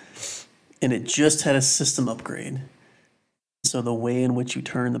phone, and it just had a system upgrade. So the way in which you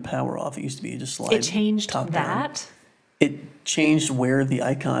turn the power off, it used to be you just slide. It changed top down. that? It changed where the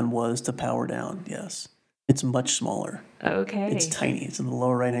icon was to power down. Yes, it's much smaller. Okay. It's tiny. It's in the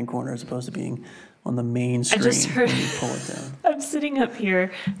lower right hand corner as opposed to being on the main screen just heard- when you pull it down. I'm sitting up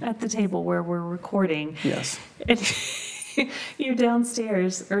here at the table where we're recording. Yes. And you're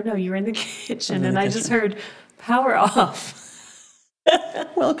downstairs, or no, you're in the kitchen, in and the I just kitchen. heard power off.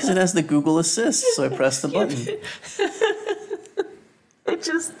 Well, because it has the Google Assist, so I pressed the button. It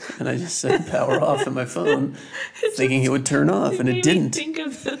just And I just said power off on my phone, thinking it would turn off, and it made me didn't. think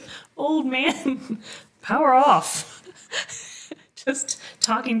of the old man. Power off. Just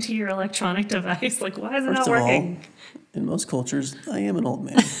talking to your electronic device. Like, why is it First not of all, working? in most cultures, I am an old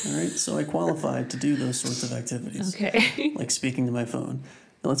man, all right? So I qualify to do those sorts of activities, Okay. like speaking to my phone.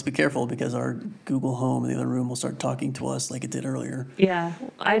 And let's be careful because our Google Home in the other room will start talking to us like it did earlier, Yeah.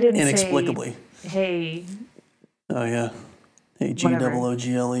 I didn't inexplicably. say, hey, Oh, yeah. Hey, Whatever.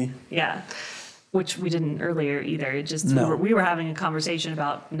 G-O-O-G-L-E. yeah. Which we didn't earlier either. It just, No. we were having a conversation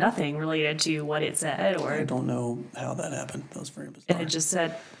about nothing related to what it said, I or, don't know how that happened. That was very bizarre. and it just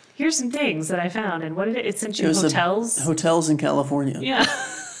said, here's some things that I found. And what did it sent It you was hotels? Hotels in California. Yeah.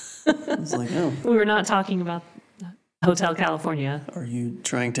 I was like, oh, We were not talking about Hotel California. are you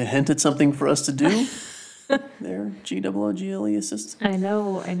trying to hint at something for us to do? There, G-O-O-G-L-E assist. I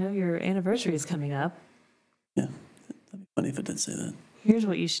know your anniversary is coming up. Yeah, that'd be funny if it did say that. Here's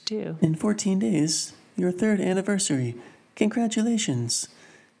what you should do. In 14 days, your 3rd anniversary. Congratulations.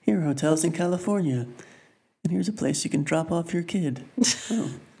 Here are hotels in California. And here's a place you can drop off your kid.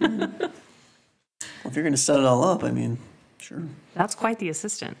 Oh, all right. Well, if you're going to set it all up, I mean, sure. That's quite the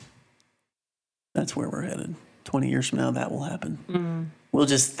assistant. That's where we're headed. 20 years from now, that will happen. We'll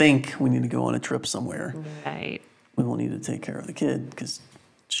just think we need to go on a trip somewhere. Right. We won't need to take care of the kid because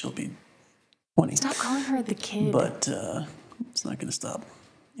she'll be 20. Stop calling her the kid. But it's not going to stop.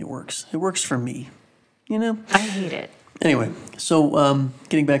 It works. It works for me. You know? I hate it. Anyway, so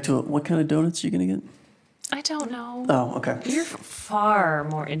getting back to it, what kind of donuts are you going to get? I don't know. Oh, okay. You're far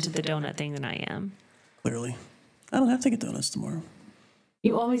more into the donut thing than I am. Clearly. I don't have to get donuts tomorrow.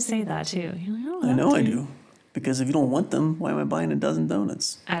 You always say that too. You're like, "Oh, I know I to." do. Because if you don't want them, why am I buying a dozen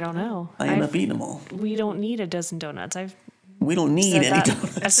donuts? I don't know. I end up eating them all. We don't need a dozen donuts. I've We don't need said any that.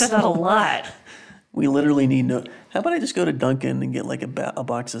 donuts. I've said that a lot. We literally need no. How about I just go to Dunkin' and get like a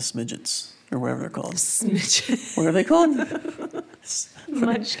box of Smidgets or whatever they're called? What are they called?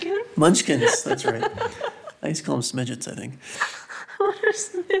 Munchkin? Munchkins. That's right. I used to call them Smidgets, I think. What are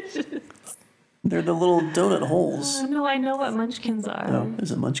Smidgets? They're the little donut holes. No, I know what munchkins are. Oh,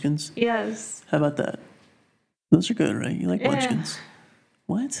 is it Munchkins? Yes. How about that? Those are good, right? You like Yeah. Munchkins?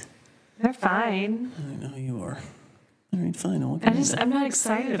 What? They're fine. I know you are. All right, fine. What can I'm not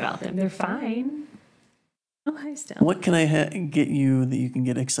excited about them. They're fine. Oh, hi, Stella. What can I get you that you can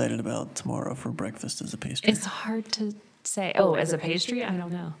get excited about tomorrow for breakfast as a pastry? It's hard to say. Oh, as a pastry? I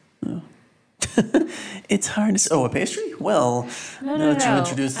don't know. It's hard to say. Oh, a pastry? Well, No, now no, that you no.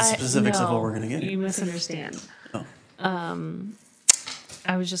 introduced the specifics of no, what we're going to get. You misunderstand. Oh.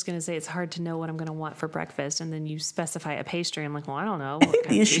 I was just going to say it's hard to know what I'm going to want for breakfast, and then you specify a pastry. I'm like, well, I don't know. I think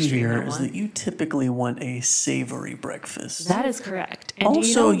the issue here is that you typically want a savory breakfast. That is correct. And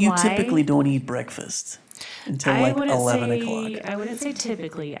Also, do you know why? typically don't eat breakfast until I like wouldn't 11 say, o'clock. I wouldn't say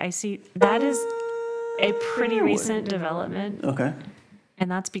typically. I see that is a pretty recent development, Okay, and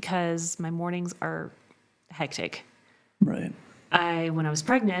that's because my mornings are hectic. right. When I was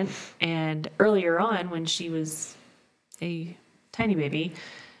pregnant and earlier on when she was a tiny baby,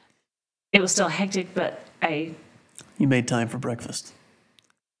 it was still hectic, but You made time for breakfast.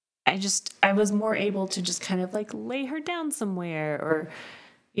 I was more able to just kind of like lay her down somewhere or,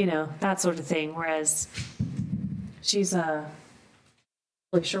 that sort of thing. Whereas she's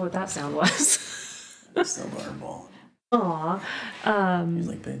really sure what that sound was. I still got her ball. Aw. He's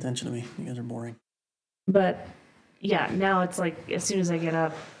like, pay attention to me. You guys are boring. But yeah, now it's like as soon as I get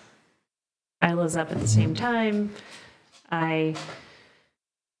up, Isla's up at the same time. I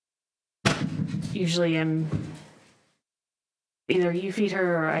usually am either you feed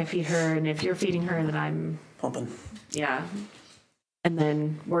her or I feed her, and if you're feeding her, then I'm Pumping. yeah. And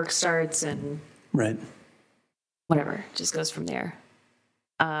then work starts and Right. whatever, just goes from there.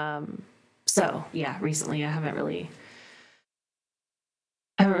 So yeah, recently I haven't really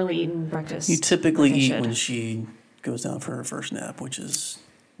eaten breakfast. You typically like I eat should. when she goes down for her first nap, which is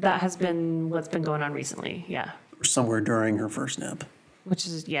That has been what's been going on recently. Yeah. somewhere during her first nap, Which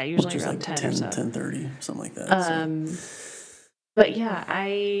is, which usually is around like 10 or so. 10:30, something like that. So, But yeah,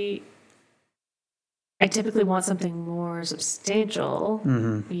 I typically want something more substantial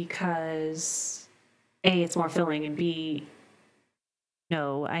because A, it's more filling, and B,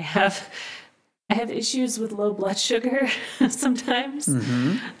 no, I have issues with low blood sugar sometimes.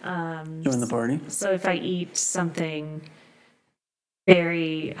 join the party. So if I eat something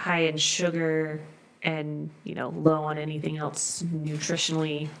very high in sugar and, low on anything else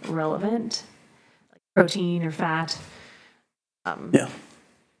nutritionally relevant, like protein or fat, Yeah.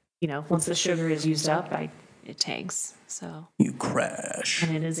 once the sugar is used up, it tanks. So, You crash.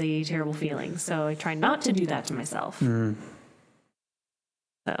 and it is a terrible feeling. So I try not to do that to myself.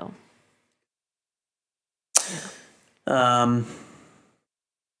 So,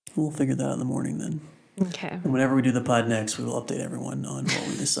 We'll figure that out in the morning then. okay. And whenever we do the pod next, we will update everyone on what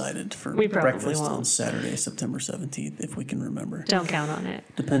we decided for We probably breakfast on won't. Saturday, September 17th, if we can remember. Don't count on it.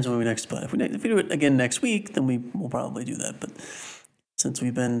 Depends when we next pod. If we do it again next week, then we will probably do that. But since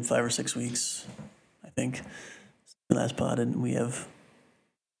we've been 5 or 6 weeks, I think, since the last pod, and we have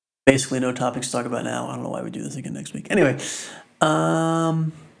basically no topics to talk about now. I don't know why we do this again next week. Anyway,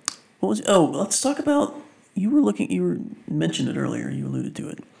 let's talk about, you mentioned it earlier, you alluded to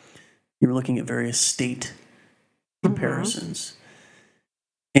it. You were looking at various state comparisons.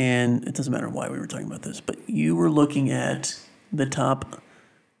 And it doesn't matter why we were talking about this, but you were looking at the top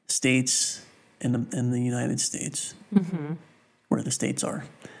states in the United States, where the states are,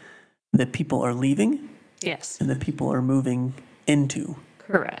 that people are leaving Yes, and that people are moving into.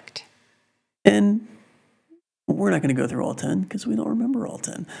 correct. And we're not going to go through all 10 because we don't remember all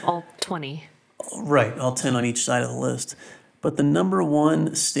 10. All 20. Right, all 10 on each side of the list. But the number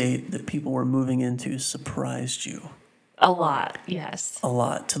one state that people were moving into surprised you A lot, yes. a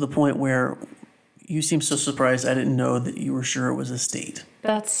lot, to the point where you seem so surprised I didn't know that you were sure it was a state.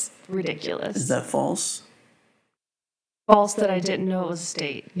 That's ridiculous. Is that false? False that I didn't know it was a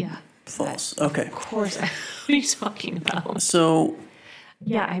state. Yeah. False. Okay. Of course. What are you talking about? So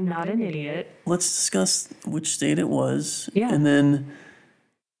Yeah, I'm not an idiot. let's discuss which state it was. Yeah. And then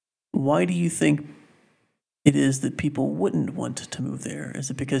why do you think it is that people wouldn't want to move there? Is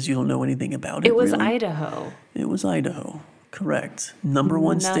it because you don't know anything about it? It was really? Idaho. It was Idaho. Correct. Number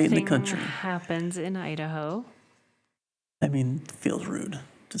one state in the country. Nothing happens in Idaho. I mean, it feels rude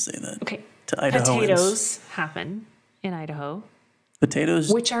to say that. Okay. To Idahoans. Potatoes happen in Idaho,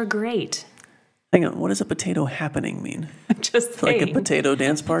 Potatoes. which are great. Hang on. What does a potato happening mean? Just Like a saying. potato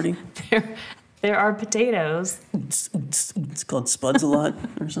dance party? There are potatoes. It's called Spuds a lot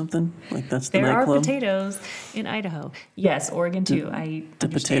or something? Like that's the There are nightclub? potatoes in Idaho. Yes, Oregon too. I Do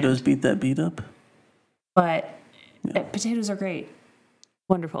understand. potatoes beat that beat up? But potatoes are great.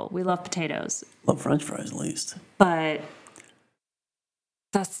 Wonderful. We love potatoes. Love French fries at least. But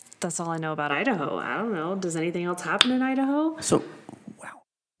that's all I know about Idaho. I don't know. Does anything else happen in Idaho? So, wow,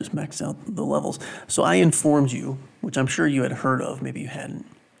 just maxed out the levels. So I informed you, which I'm sure you had heard of, maybe you hadn't,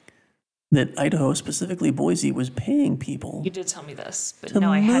 that Idaho, specifically Boise, was paying people You did tell me this, but to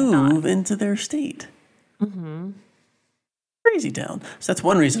no, I had not. move into their state. Crazy town. So that's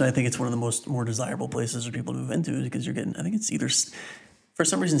one reason I think it's one of the more desirable places for people to move into, is because you're getting, I think it's either, for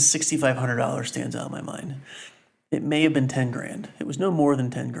some reason, $6,500 stands out in my mind. It may have been 10 grand. It was no more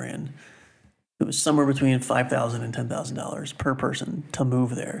than 10 grand. It was somewhere between $5,000 and $10,000 per person to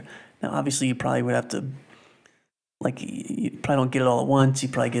move there. Now, obviously, you probably would have to, like, you probably don't get it all at once. You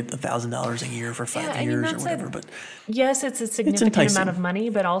probably get $1,000 a year for 5 years or that's whatever. But Yes, it's a significant enticing. amount of money,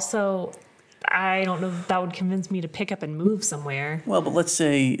 but also I don't know if that would convince me to pick up and move somewhere. well, but let's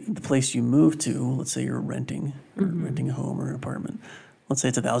say the place you move to, let's say you're renting or renting a home or an apartment. Let's say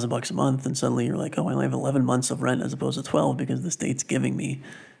it's $1,000 a month, and suddenly you're like, oh, I only have 11 months of rent as opposed to 12 because the state's giving me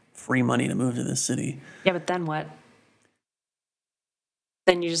free money to move to this city. Yeah, but then what?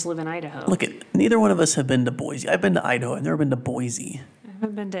 Then you just live in Idaho. Look, neither one of us have been to Boise. I've been to Idaho. I've never been to Boise. I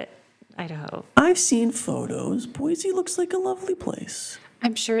haven't been to Idaho. I've seen photos. Boise looks like a lovely place.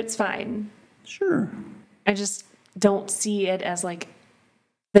 I'm sure it's fine. Sure. I just don't see it as like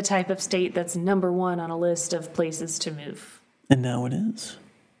the type of state that's number one on a list of places to move. And now it is.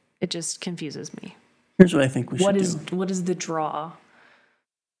 It just confuses me. Here's what I think we should What is the draw?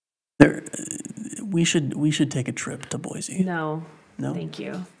 do. We should take a trip to Boise. No. No? Thank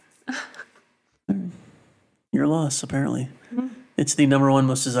you. Your loss, apparently. It's the number one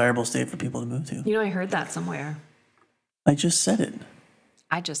most desirable state for people to move to. You know, I heard that somewhere. I just said it.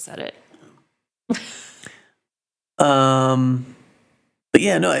 I just said it. But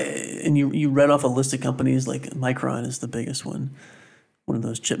yeah, no, and you read off a list of companies, like Micron is the biggest one of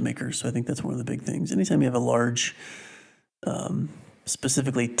those chip makers. So I think that's one of the big things. Anytime you have a large,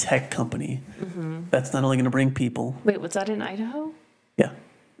 specifically tech company, that's not only going to bring people, Wait, was that in Idaho? yeah,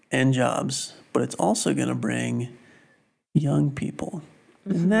 and jobs, but it's also going to bring young people.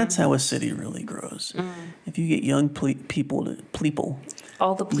 And that's how a city really grows. If you get young people,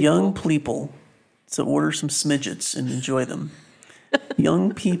 All the people. young people to order some smidgets and enjoy them.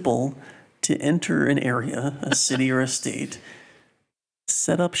 Young people to enter an area, a city or a state,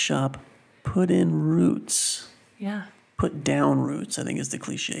 set up shop, put in roots, Yeah. put down roots, I think is the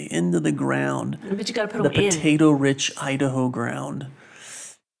cliche, into the ground, But you got to put the them in. potato-rich Idaho ground.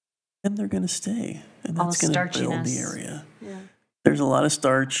 And they're going to stay. And All that's the going to build the starchiness. area. Yeah. There's a lot of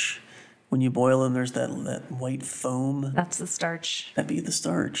starch. When you boil them, there's that white foam. That's the starch. That'd be the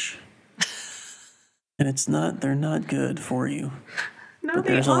starch. And they're not good for you. No, But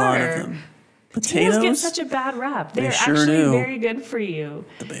they there's are. a lot of them. Potatoes get Potatoes? such a bad rap. They They're sure actually do. very good for you.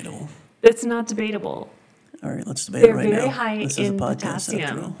 Debatable. It's not debatable. All right, let's debate They're it right now. very high This is a in podcast after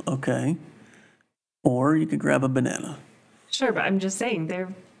potassium. all. Okay. Or you could grab a banana. Sure, but I'm just saying they're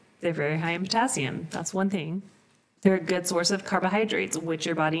very high in potassium. That's one thing. They're a good source of carbohydrates, which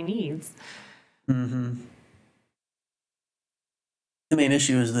your body needs. The main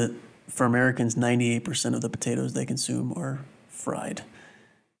issue is that for Americans, 98% of the potatoes they consume are fried.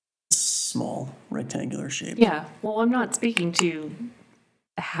 Small, rectangular shape. Yeah. Well, I'm not speaking to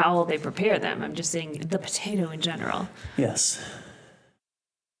how they prepare them. I'm just saying the potato in general. Yes.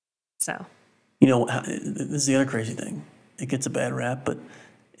 So. You know, this is the other crazy thing. It gets a bad rap, but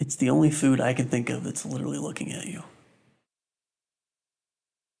it's the only food I can think of that's literally looking at you.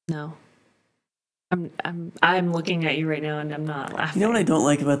 No. I'm looking at you right now and I'm not laughing. You know what I don't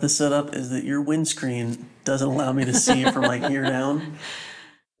like about this setup is that your windscreen doesn't allow me to see it from like here down.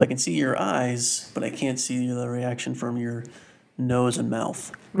 I can see your eyes, but I can't see the reaction from your nose and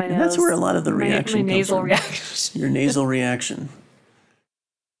mouth. And that's where a lot of the reaction my comes nasal from. reaction. Your nasal reaction.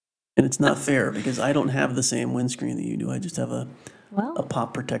 And it's not fair because I don't have the same windscreen that you do. I just have a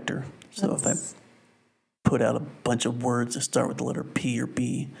pop protector. So if I put out a bunch of words that start with the letter P or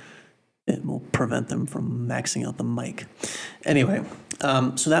B, it will prevent them from maxing out the mic. Anyway,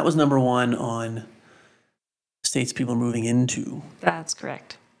 so that was number one on states people are moving into. That's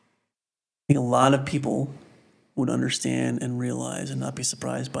correct. I think a lot of people would understand and realize and not be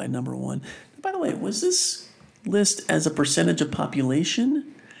surprised by number one. By the way, was this list as a percentage of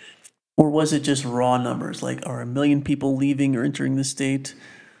population? Or was it just raw numbers? Like, are 1 million people leaving or entering the state?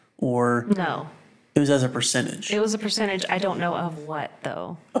 Or No. it was as a percentage? It was a percentage. I don't know of what,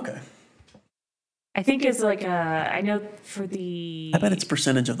 though. Okay. I think it's like I know for the... I bet it's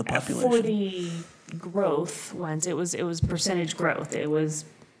percentage of the population. For the growth ones, it was percentage growth. It was...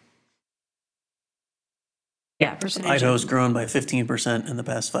 Yeah, percentage. Idaho's grown by 15% in the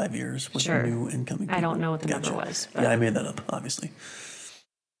past 5 years with Sure. new incoming people. I don't know what the Gotcha. number was. But, Yeah, I made that up, obviously.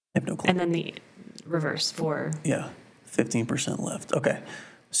 I have no clue. and then the reverse for... Yeah, 15% left. Okay.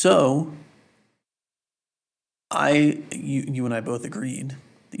 So, you and I both agreed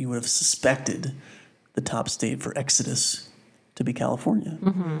that you would have suspected the top state for exodus to be California.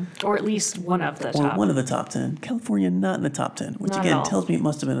 Or at least one of the Or top. one of the top 10. California not in the top 10, which Not at again all. tells me it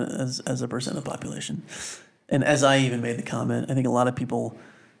must have been as a percent of population. And as I even made the comment, I think a lot of people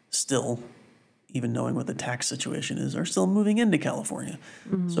still, even knowing what the tax situation is, are still moving into California.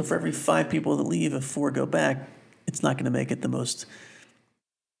 So for every 5 people that leave, if 4 go back, it's not going to make it the most,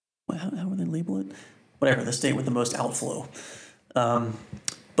 how would they label it? Whatever, the state with the most outflow.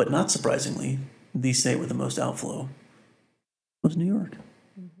 But not surprisingly, the state with the most outflow was New York.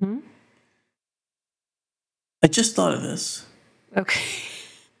 I just thought of this. Okay.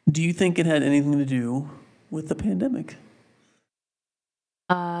 Do you think it had anything to do with the pandemic?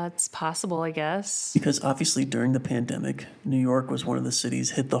 It's possible, I guess. Because obviously during the pandemic, New York was one of the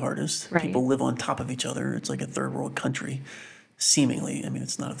cities hit the hardest. Right. People live on top of each other. It's like a third world country, seemingly. I mean,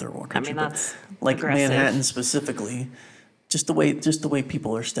 it's not a third world I country, mean, but that's like aggressive. Manhattan specifically, just the way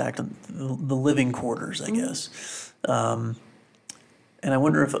people are stacked on the living quarters, I guess. And I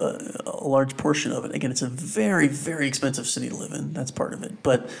wonder if a large portion of it, again, it's a very, very expensive city to live in. That's part of it.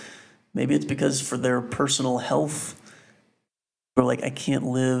 But maybe it's because for their personal health, they're like, I can't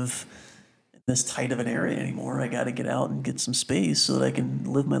live in this tight of an area anymore. I got to get out and get some space so that I can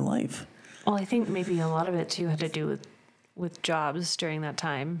live my life. Well, I think maybe a lot of it too had to do with jobs during that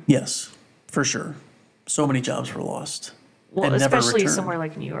time. Yes, for sure. So many jobs were lost. Well, and never especially returned. somewhere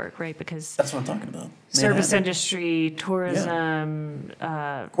like New York, right? Because That's what I'm talking about. service Manhattan, industry, tourism,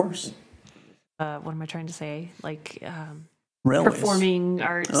 of course. what am I trying to say? Like Railways. performing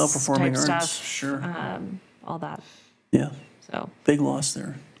arts, Performing type arts, stuff, sure. all that. Yeah, So big loss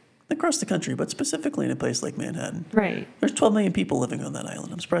there. Across the country, but specifically in a place like Manhattan. right, There's 12 million people living on that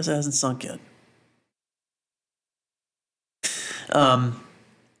island. I'm surprised it hasn't sunk yet. Because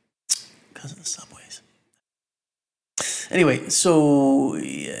of the subways. Anyway, so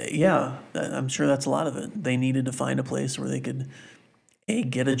yeah, I'm sure that's a lot of it. They needed to find a place where they could,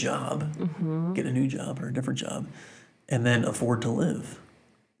 get a job, get a new job or a different job, and then afford to live.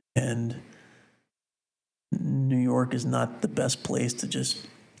 And New York is not the best place to just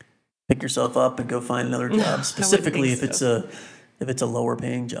pick yourself up and go find another job. Specifically, if it's a lower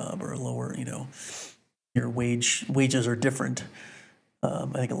paying job or a lower, your wages are different. I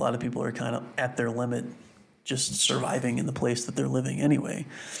think a lot of people are kind of at their limit, just surviving in the place that they're living anyway.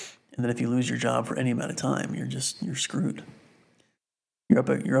 And then if you lose your job for any amount of time, you're screwed.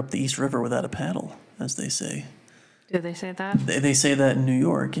 You're up the East River without a paddle, as they say. Did they say that? They say that in New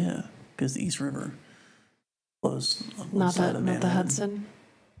York, yeah, because the East River flows on one side of Not the Manhattan. Hudson.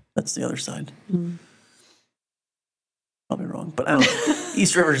 That's the other side. Probably wrong, but I don't know.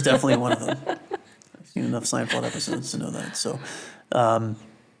 East River is definitely one of them. I've seen enough Seinfeld episodes to know that. So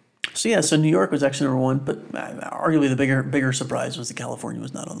New York was actually number one, but arguably the bigger surprise was that California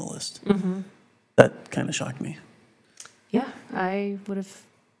was not on the list. That kind of shocked me. Yeah, I would have.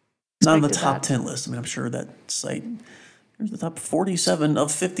 Not on the expected top that. 10 list. I mean, I'm sure that site, here's the top 47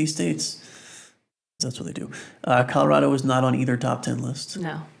 of 50 states. That's what they do. Colorado was not on either top 10 list.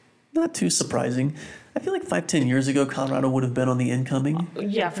 No. Not too surprising. I feel like 5-10 years ago, Colorado would have been on the incoming.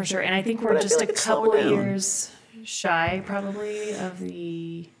 Yeah, for sure. And I think we're But I just feel like a it's couple slowing of down. years shy, probably, of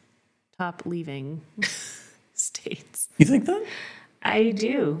the top leaving states. You think that? I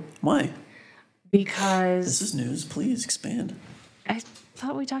do, Why? because This is news. Please expand. I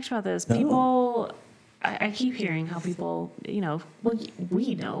thought we talked about this. No. People, I keep hearing how people, well,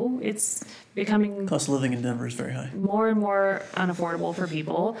 we know it's becoming Cost of living in Denver is very high. more and more unaffordable for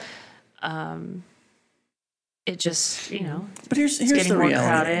people. It just, But here's it's the getting more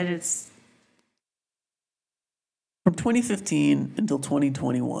reality. crowded. It's From 2015 until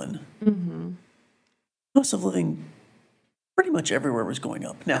 2021, cost of living pretty much everywhere was going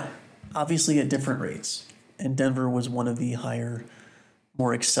up. Now, obviously at different rates. And Denver was one of the higher,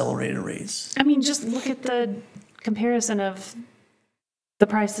 more accelerated rates. I mean, just look at the comparison of the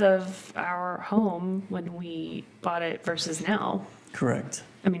price of our home when we bought it versus now. Correct.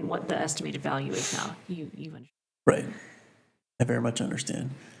 I mean, what the estimated value is now. You understand. Right. I very much understand.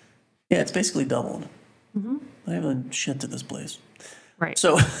 Yeah, it's basically doubled. I haven't shit to this place. Right.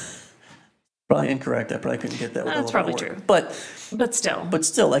 So, probably incorrect. I probably couldn't get that with That's a little bit probably of work. true. But still.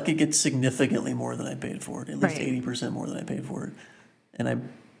 But I could get significantly more than I paid for it. At least Right. 80% more than I paid for it. And I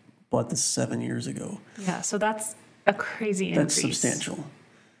bought this 7 years ago. Yeah, so that's a crazy That's increase. substantial.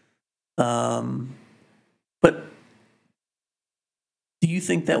 But do you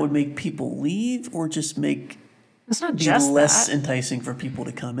think that would make people leave or just make It's not be just less that. enticing for people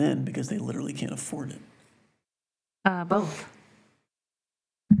to come in because they literally can't afford it? Both.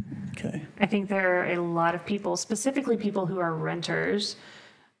 Okay. I think there are a lot of people, specifically people who are renters,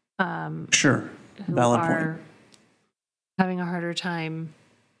 Sure. who Valid are point. having a harder time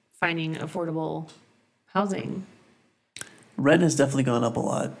finding affordable housing. Rent has definitely gone up a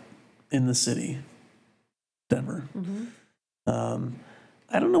lot in the city, Denver.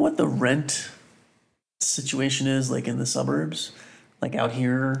 I don't know what the rent situation is like in the suburbs, like out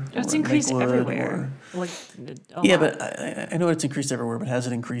here. It's or increased Lakewood everywhere. Like, Yeah, lot. but I know it's increased everywhere, but has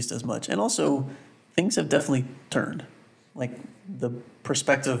it increased as much? And also, things have definitely turned. Like the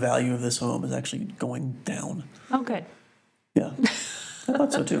prospective value of this home is actually going down. Oh, good. Yeah, I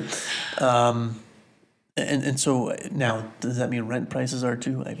thought so too. And so now, does that mean rent prices are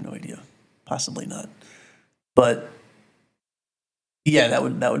too? I have no idea. Possibly not. But yeah, that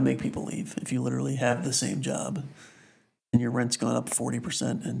would make people leave if you literally have the same job and your rent's gone up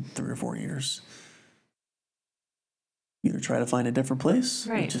 40% in 3 or 4 years. Either try to find a different place,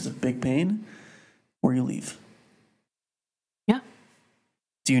 Right. which is a big pain, or you leave. Yeah.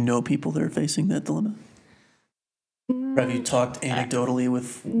 Do you know people that are facing that dilemma? Or have you talked anecdotally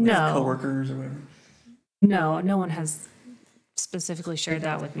with No. coworkers or whatever? No one has specifically shared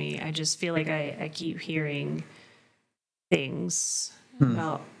that with me. I just feel like I keep hearing things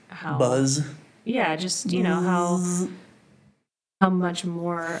about how Buzz. Yeah, just how much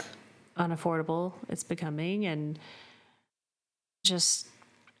more unaffordable it's becoming, and just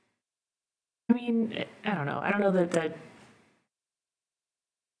I mean, I don't know. I don't know that the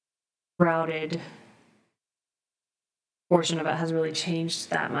crowded portion of it has really changed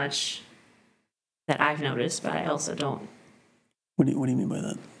that much that I've noticed, but I also don't. What do you mean by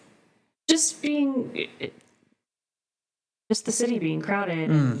that? Just being, just the city being crowded,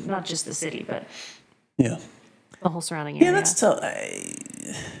 and not just the city, but Yeah. the whole surrounding Yeah, area. that's tough.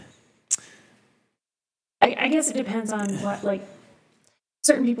 I guess it depends on what, like,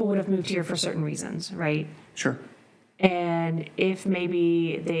 certain people would have moved here for certain reasons, right? Sure. And if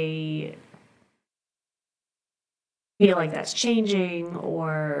maybe they feel like that's changing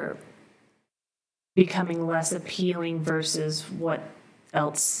or becoming less appealing versus what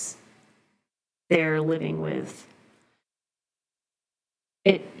else they're living with,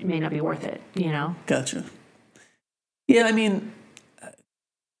 it may not be worth it, Gotcha. Yeah, I mean,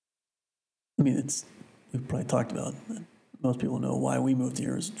 it's, we've probably talked about it. Most people know why we moved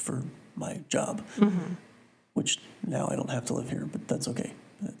here is for my job, which now I don't have to live here, but that's okay.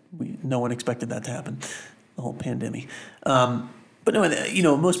 no one expected that to happen, the whole pandemic. But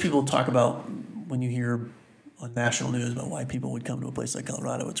no, most people talk about when you hear on national news about why people would come to a place like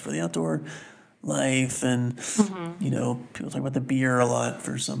Colorado, it's for the outdoor life, and people talk about the beer a lot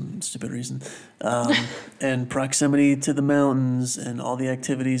for some stupid reason, and proximity to the mountains and all the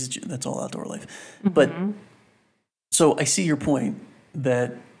activities. That's all outdoor life. But so I see your point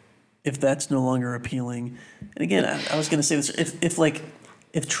that if that's no longer appealing, and again, I was going to say this,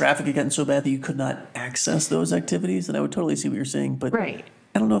 if traffic had gotten so bad that you could not access those activities, then I would totally see what you're saying. But Right.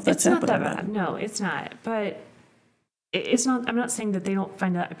 I don't know if that's It's not happening. that bad. No, it's not. But it's not, I'm not saying that they don't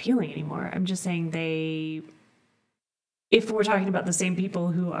find that appealing anymore. I'm just saying if we're talking about the same people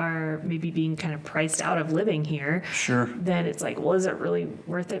who are maybe being kind of priced out of living here, Sure. then it's like, well, is it really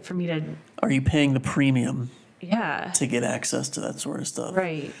worth it for me to, Are you paying the premium yeah, to get access to that sort of stuff?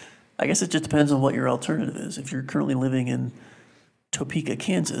 right. I guess it just depends on what your alternative is. If you're currently living in Topeka,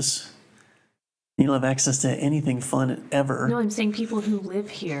 Kansas, you don't have access to anything fun ever. No, I'm saying people who live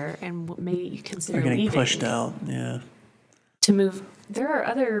here and may consider Are getting leaving pushed out. Yeah. to move. There are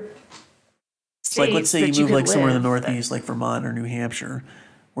other It's like, let's states say that you move could like somewhere in the live that- Northeast, like Vermont or New Hampshire,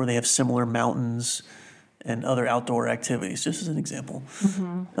 where they have similar mountains and other outdoor activities, just as an example.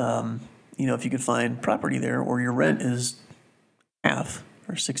 If you could find property there, or your rent is half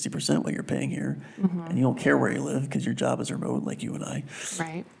or 60% what you're paying here, and you don't care where you live because your job is remote, like you and I,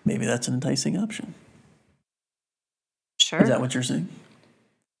 Right. maybe that's an enticing option. Sure. Is that what you're saying?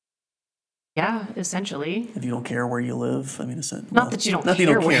 Yeah, essentially. If you don't care where you live, I mean, Not that you don't not that care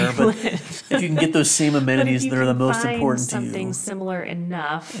you don't where care, you but live. if you can get those same But if amenities you that are the can most find important to something you, similar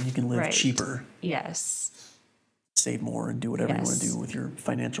enough, and you can live right. cheaper, Yes. save more, and do whatever you want to Yes. do with your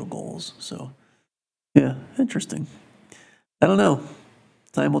financial goals. So, yeah, interesting. I don't know.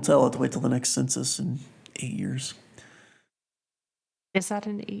 Time will tell. I'll have to wait till the next census in 8 years. Is that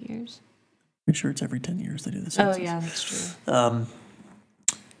in 8 years? Pretty sure it's every 10 years they do the Oh, census. yeah, that's true.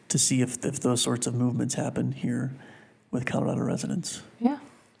 To see if those sorts of movements happen here with Colorado residents. Yeah.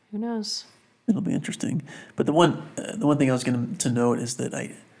 Who knows? It'll be interesting. But the one thing I was going to note is that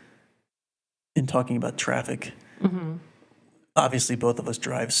in talking about traffic, obviously both of us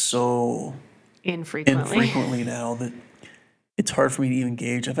drive so Infrequently. infrequently now that it's hard for me to even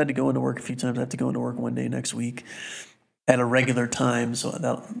gauge. I've had to go into work a few times. I have to go into work one day next week at a regular time, so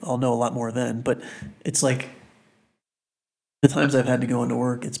I'll know a lot more then. But it's like the times I've had to go into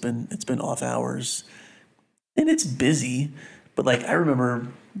work, it's been off hours, and it's busy. But like I remember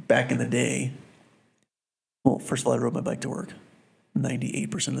back in the day. Well, first of all, I rode my bike to work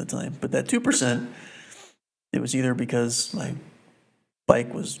 98% of the time, but that 2%, it was either because my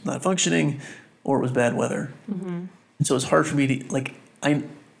bike was not functioning or it was bad weather. And so it's hard for me to, like, I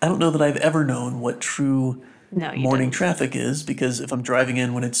don't know that I've ever known what true No, you morning don't. traffic is, because if I'm driving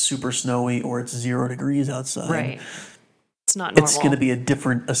in when it's super snowy or it's 0 degrees outside, Right. It's not normal. it's going to be a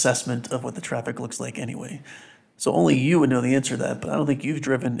different assessment of what the traffic looks like anyway. So only you would know the answer to that, but I don't think you've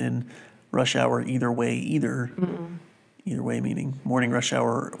driven in rush hour either way either. Either way meaning morning rush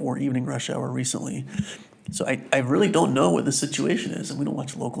hour or evening rush hour recently. So I really don't know what the situation is, and we don't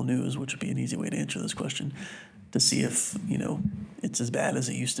watch local news, which would be an easy way to answer this question, to see if, it's as bad as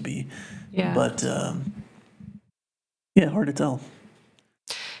it used to be. Yeah. But, yeah, hard to tell.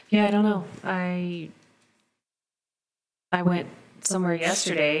 Yeah, I don't know. I went somewhere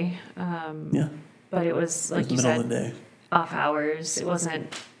yesterday, Yeah, but it was, like the you middle said, of the day. off hours. It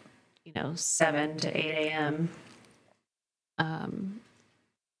wasn't, 7 to 8 a.m.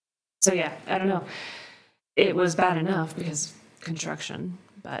 So yeah, I don't know. It was bad enough because construction,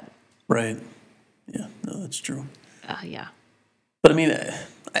 but Right. Yeah, no, that's true. yeah. But I mean,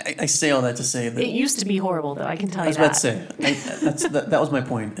 I say all that to say that It used to be horrible though, I can tell I you was about to say, that was my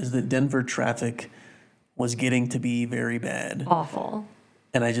point, is that Denver traffic was getting to be very bad. Awful.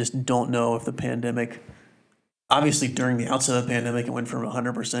 And I just don't know if the pandemic, obviously during the outset of the pandemic, it went from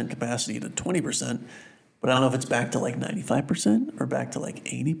 100% capacity to 20%, but I don't know if it's back to like 95% or back to like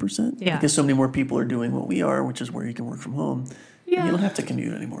 80%. Yeah. Because so many more people are doing what we are, which is where you can work from home. Yeah. You don't have to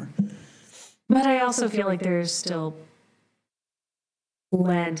commute anymore. But I also feel like there's still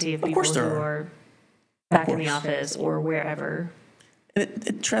plenty of people course who there are. are back in the course. office or wherever.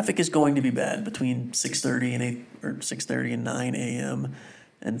 And traffic is going to be bad between 6:30 and 8 or 6:30 and 9 a.m.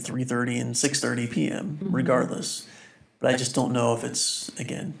 and 3:30 and 6:30 p.m. regardless. But I just don't know if it's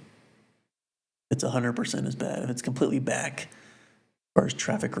 100% as bad, if it's completely back as far as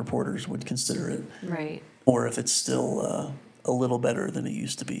traffic reporters would consider it, Right. or if it's still a little better than it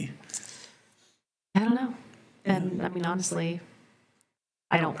used to be. I don't know. And I mean, honestly,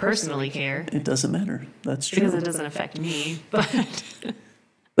 I don't personally care It doesn't matter. That's because true. it doesn't affect me, but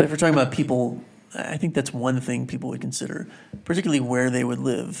But But if we're talking about people, I think that's one thing people would consider, particularly where they would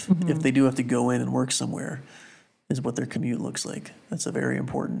live. If they do have to go in and work somewhere, is what their commute looks like. That's a very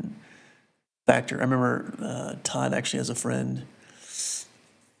important factor. I remember Todd actually has a friend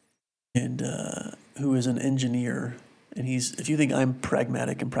and who is an engineer. And if you think I'm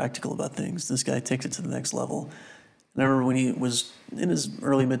pragmatic and practical about things, this guy takes it to the next level. And I remember when he was in his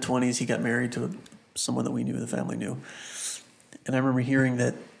early mid-20s, he got married to someone that we knew, the family knew. And I remember hearing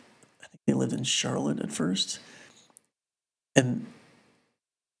that, I think they lived in Charlotte at first. And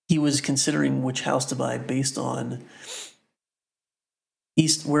he was considering which house to buy based on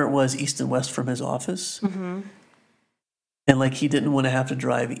where it was east and west from his office. And like he didn't want to have to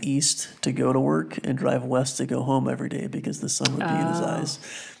drive east to go to work and drive west to go home every day because the sun would be in his eyes.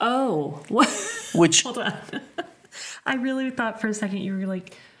 Oh, what? Which, Hold on. I really thought for a second you were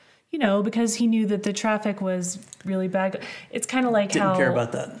like, because he knew that the traffic was really bad. It's kind of like didn't care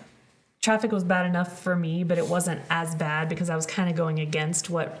about that. Traffic was bad enough for me, but it wasn't as bad because I was kind of going against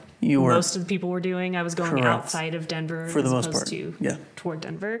what You were. most of the people were doing. I was going Correct. outside of Denver For the as most opposed part, to yeah. toward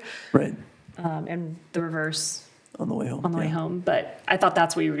Denver, Right. and the reverse On the way home. on the way yeah. home. But I thought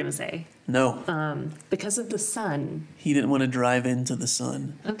that's what you were going to say. No, Because of the sun. he didn't want to drive into the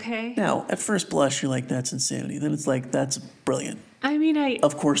sun. Okay. Now, at first blush, you're like, that's insanity. Then it's like, that's brilliant. I mean,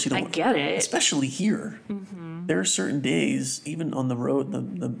 Of course you I don't. get it. Especially here. There are certain days, even on the road,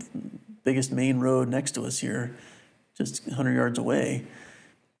 the biggest main road next to us here, just 100 yards away,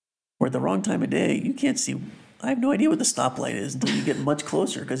 where at the wrong time of day, you can't see. I have no idea what the stoplight is until you get much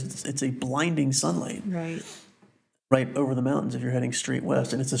closer because it's a blinding sunlight Right. right over the mountains if you're heading straight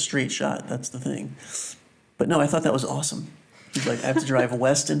west, and it's a straight shot. That's the thing. But no, I thought that was awesome. He's like, I have to drive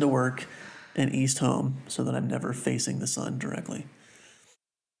west into work and east home so that I'm never facing the sun directly.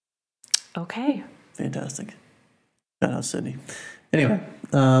 Okay. Fantastic. Shout out Sydney. Anyway,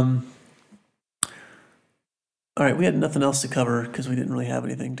 all right, we had nothing else to cover because we didn't really have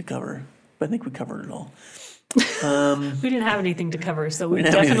anything to cover, but I think we covered it all. We didn't have anything to cover, so we We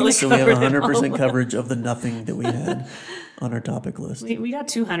didn't have anything, definitely so we have covered it 100% all. coverage of the nothing that we had on our topic list. We got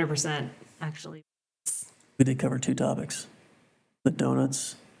 200% actually. We did cover 2 topics, the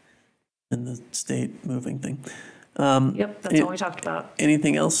donuts and the state moving thing. Yep, that's Any- all we talked about.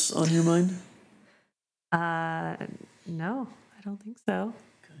 Anything else on your mind? No, I don't think so.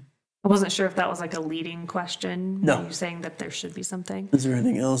 I wasn't sure if that was like a leading question. No. Are you saying that there should be something? Is there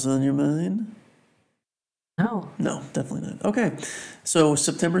anything else on your mind? No. No, definitely not. Okay, so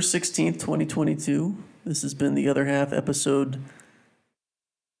September 16th, 2022. This has been The Other Half, episode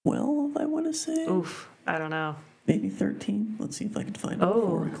 12, I want to say. Oof, I don't know. Maybe 13. Let's see if I can find it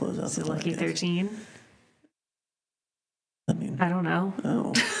before we close out is the it lucky podcast. 13? I mean, I don't know.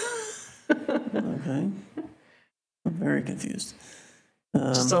 oh. Okay. I'm very confused.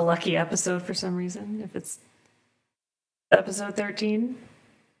 Just a lucky episode for some reason, if it's episode 13.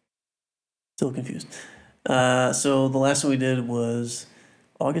 Still confused. So the last one we did was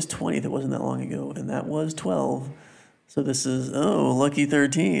August 20th. It wasn't that long ago, and that was 12. So this is, lucky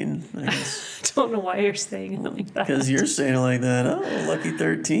 13, I guess. Don't know why you're saying it like that. Because you're saying it like that. Oh, lucky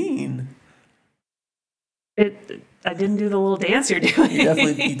 13. I didn't do the little dance you're doing.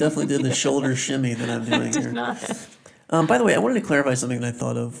 You definitely did the shoulder shimmy that I'm doing here. Not. By the way, I wanted to clarify something that I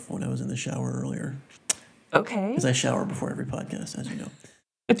thought of when I was in the shower earlier. Okay. Because I shower before every podcast, as you know.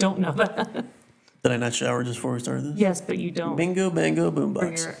 I don't know that. Did I not shower just before we started this? Yes, but you don't. Bingo, bango, For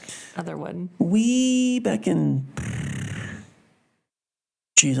boombox. your other one. We, back in,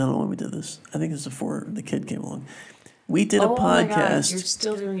 geez, I don't know when we did this. I think it's before the kid came along. We did a Oh my God, podcast you're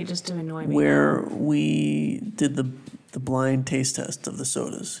still doing it just to annoy me. where we did the blind taste test of the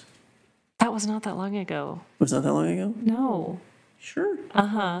sodas. That was not that long ago. Was not that long ago? No. Sure.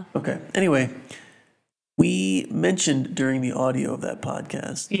 Uh-huh. Okay. Anyway, we mentioned during the audio of that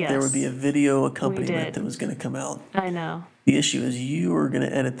podcast Yes. there would be a video did. accompaniment that was going to come out. I know. The issue is you were going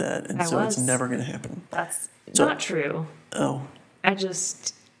to edit that, and I so it's was. never going to happen. That's So- not true. Oh, I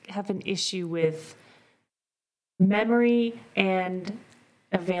just have an issue with memory and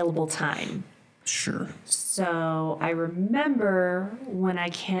available time. sure. So I remember when I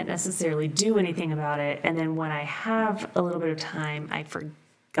can't necessarily do anything about it, and then when I have a little bit of time, I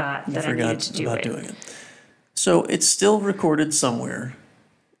forgot that I needed to do about it. doing it. So it's still recorded somewhere.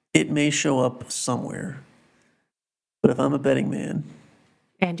 It may show up somewhere. But if I'm a betting man,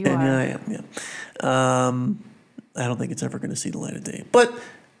 And you and are. I am, I don't think it's ever going to see the light of day. But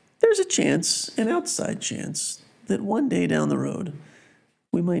there's a chance, an outside chance, that one day down the road,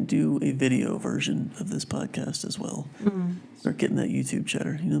 we might do a video version of this podcast as well. Start getting that YouTube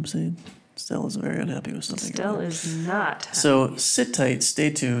cheddar, you know what I'm saying? Stell is very unhappy with something. Still is not. So sit tight, stay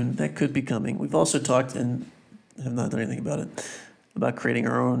tuned. That could be coming. We've also talked, and have not done anything about it, about creating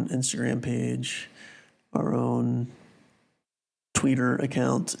our own Instagram page, our own Twitter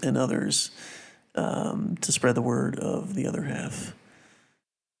account, and others to spread the word of the other half.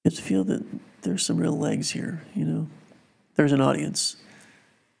 I just feel that there's some real legs here, you know? There's an audience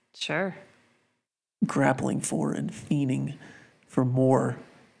Sure. grappling for and fiending for more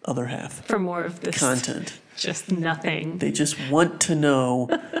other half For more of this content. just nothing. They just want to know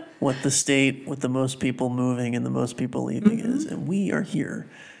what the state with the most people moving and the most people leaving is. And we are here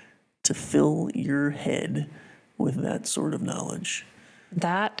to fill your head with that sort of knowledge.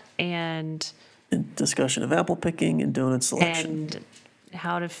 That and Discussion of apple picking and donut selection.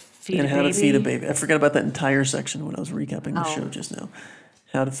 how to feed And a how baby. to feed a baby. I forgot about that entire section when I was recapping the Oh. show just now.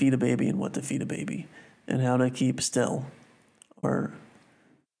 How to feed a baby and what to feed a baby. And how to keep Stell, our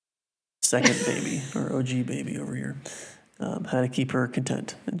second baby, our OG baby over here. How to keep her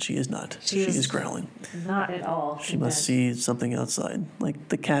content. And she is not. She is growling. Not at all. She must see something outside. Like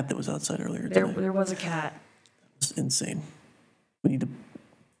the cat that was outside earlier today. There was a cat. It's insane. We need to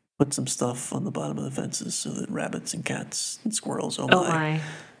put some stuff on the bottom of the fences so that rabbits and cats and squirrels, Oh my.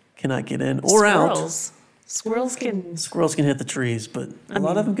 cannot get in or out. Squirrels. Squirrels can. Squirrels can hit the trees, but a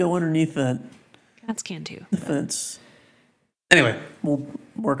lot of them go underneath that Cats can too. the fence. Anyway, we'll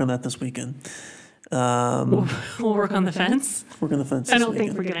work on that this weekend. We'll work on the fence. Work on the fence I this don't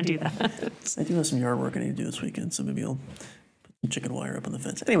think weekend. we're gonna do that. I do have some yard work I need to do this weekend, so maybe I'll put some chicken wire up on the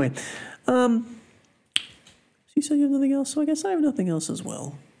fence. Anyway, so you said you have nothing else, so I guess I have nothing else as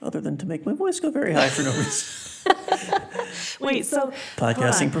well, other than to make my voice go very high for no reason. Wait, so hold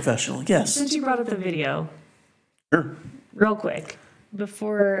Podcasting on. professional, yes. Since you brought up the video, Sure. real quick,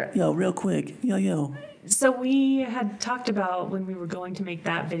 before Yo, real quick. Yo. so we had talked about when we were going to make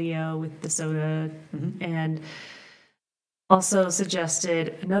that video with the soda and also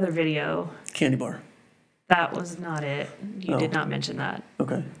suggested another video. Candy bar. That was not it. You did Oh. not mention that.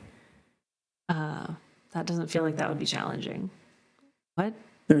 Okay. That doesn't feel like that would be challenging. What?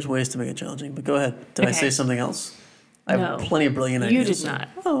 There's ways to make it challenging, but go ahead. Did I say Okay. something else? I have No. plenty of brilliant You ideas. did not.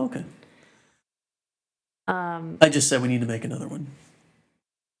 Oh, okay. I just said we need to make another one.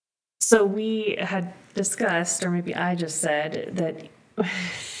 So we had discussed, or maybe I just said, that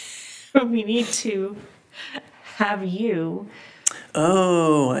we need to have you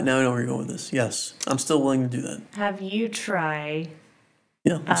Oh, now I know where you're going with this. Yes, I'm still willing to do that. try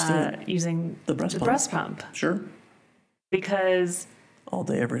Yeah, let's do it. using The breast pump. pump Sure. because All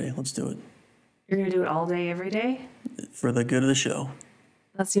day, every day. Let's do it. you're going to do it all day, every day. For the good of the show.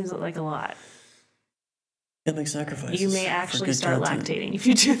 That seems like a lot. Can't make sacrifices. You may for actually good start content. lactating if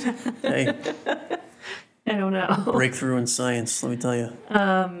you do that. Hey, I don't know. breakthrough in science, let me tell you.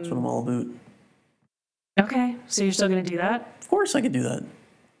 That's what I'm all about. Okay, so you're still going to do that? Of course I could do that.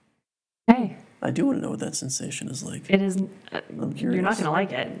 Hey, I do want to know what that sensation is like. it is. I'm curious. You're not going to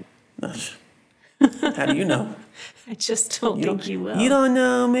like it. How do you know? I just don't think you will. You don't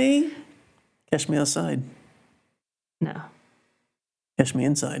know me? Catch me outside. No. Catch me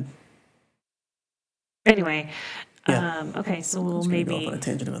inside. Anyway, Yeah. okay, so we'll Let's go off on a maybe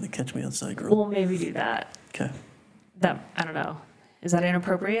tangent about the catch me outside girl. we'll maybe do that. Okay. That I don't know. Is that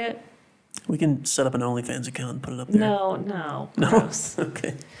inappropriate? We can set up an OnlyFans account and put it up there. No, gross.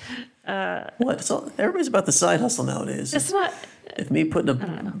 Okay. What? It's all, everybody's about the side hustle nowadays. It's not. If me putting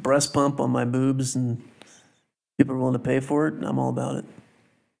a breast pump on my boobs and people are willing to pay for it, I'm all about it. Can't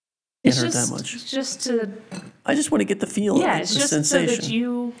It's hurt just that much. it's just to I just want to get the feel yeah. of it, It's the just sensation. so that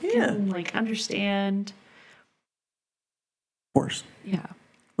you Yeah. can like understand. Of course. Yeah.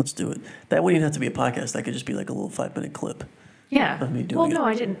 Let's do it. That wouldn't even have to be a podcast. That could just be like a little 5-minute clip. Yeah. Of me doing Well, it. no,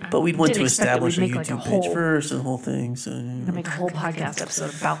 I didn't. But we'd want to didn't expect that we'd establish a make, like, YouTube whole, page first and the whole thing. So to make a whole podcast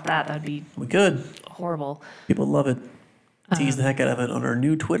episode about that. That'd be we could. horrible. People love it. Tease the heck out of it on our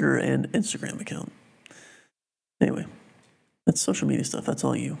new Twitter and Instagram account. Anyway, that's social media stuff. That's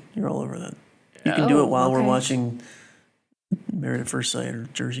all you. You're all over that. You can do Oh, it while we're okay. watching Married at First Sight or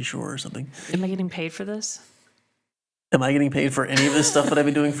Jersey Shore or something. Am I getting paid for this? Am I getting paid for any of this stuff that I've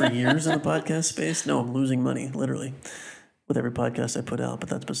been doing for years in the podcast space? No, I'm losing money, literally, with every podcast I put out, but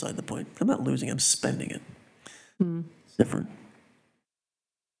that's beside the point. I'm not losing, I'm spending it. It's different.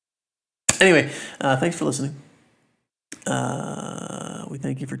 Anyway, thanks for listening. We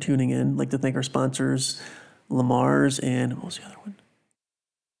thank you for tuning in. I'd like to thank our sponsors, Lamar's and what was the other one?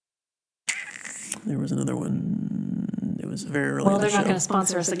 There was another one. It was very early Well, in the they're not show. going to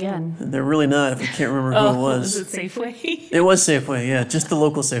sponsor us again. They're really not, if we can't remember who it was. Is it Safeway? It was Safeway, yeah, just the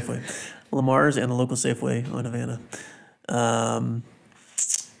local Safeway. Lamar's and the local Safeway on Havana.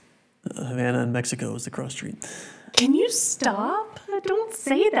 Havana and Mexico is the cross street. Can you stop? Don't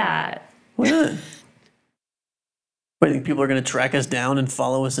say that. Why not? What, do you think people are going to track us down and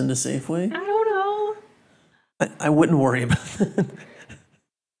follow us into Safeway? I don't know. I wouldn't worry about that.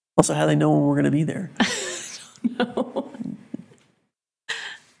 Also, how do they know when we're going to be there? No.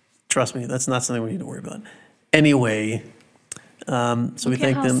 Trust me, that's not something we need to worry about. Anyway, so we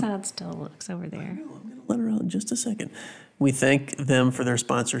thank Look at them. how sad Stella looks over there. I'm going to let her out in just a second. We thank them for their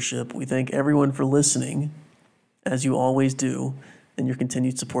sponsorship. We thank everyone for listening, as you always do, and your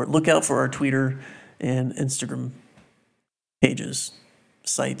continued support. Look out for our Twitter and Instagram pages,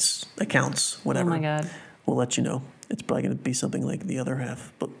 sites, accounts, Oh whatever. my God. We'll let you know. It's probably going to be something like the other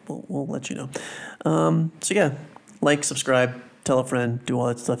half, but we'll let you know. So yeah, like, subscribe, tell a friend, do all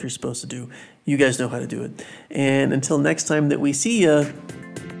that stuff you're supposed to do. You guys know how to do it. And until next time that we see ya,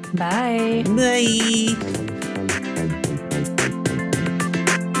 Bye. bye.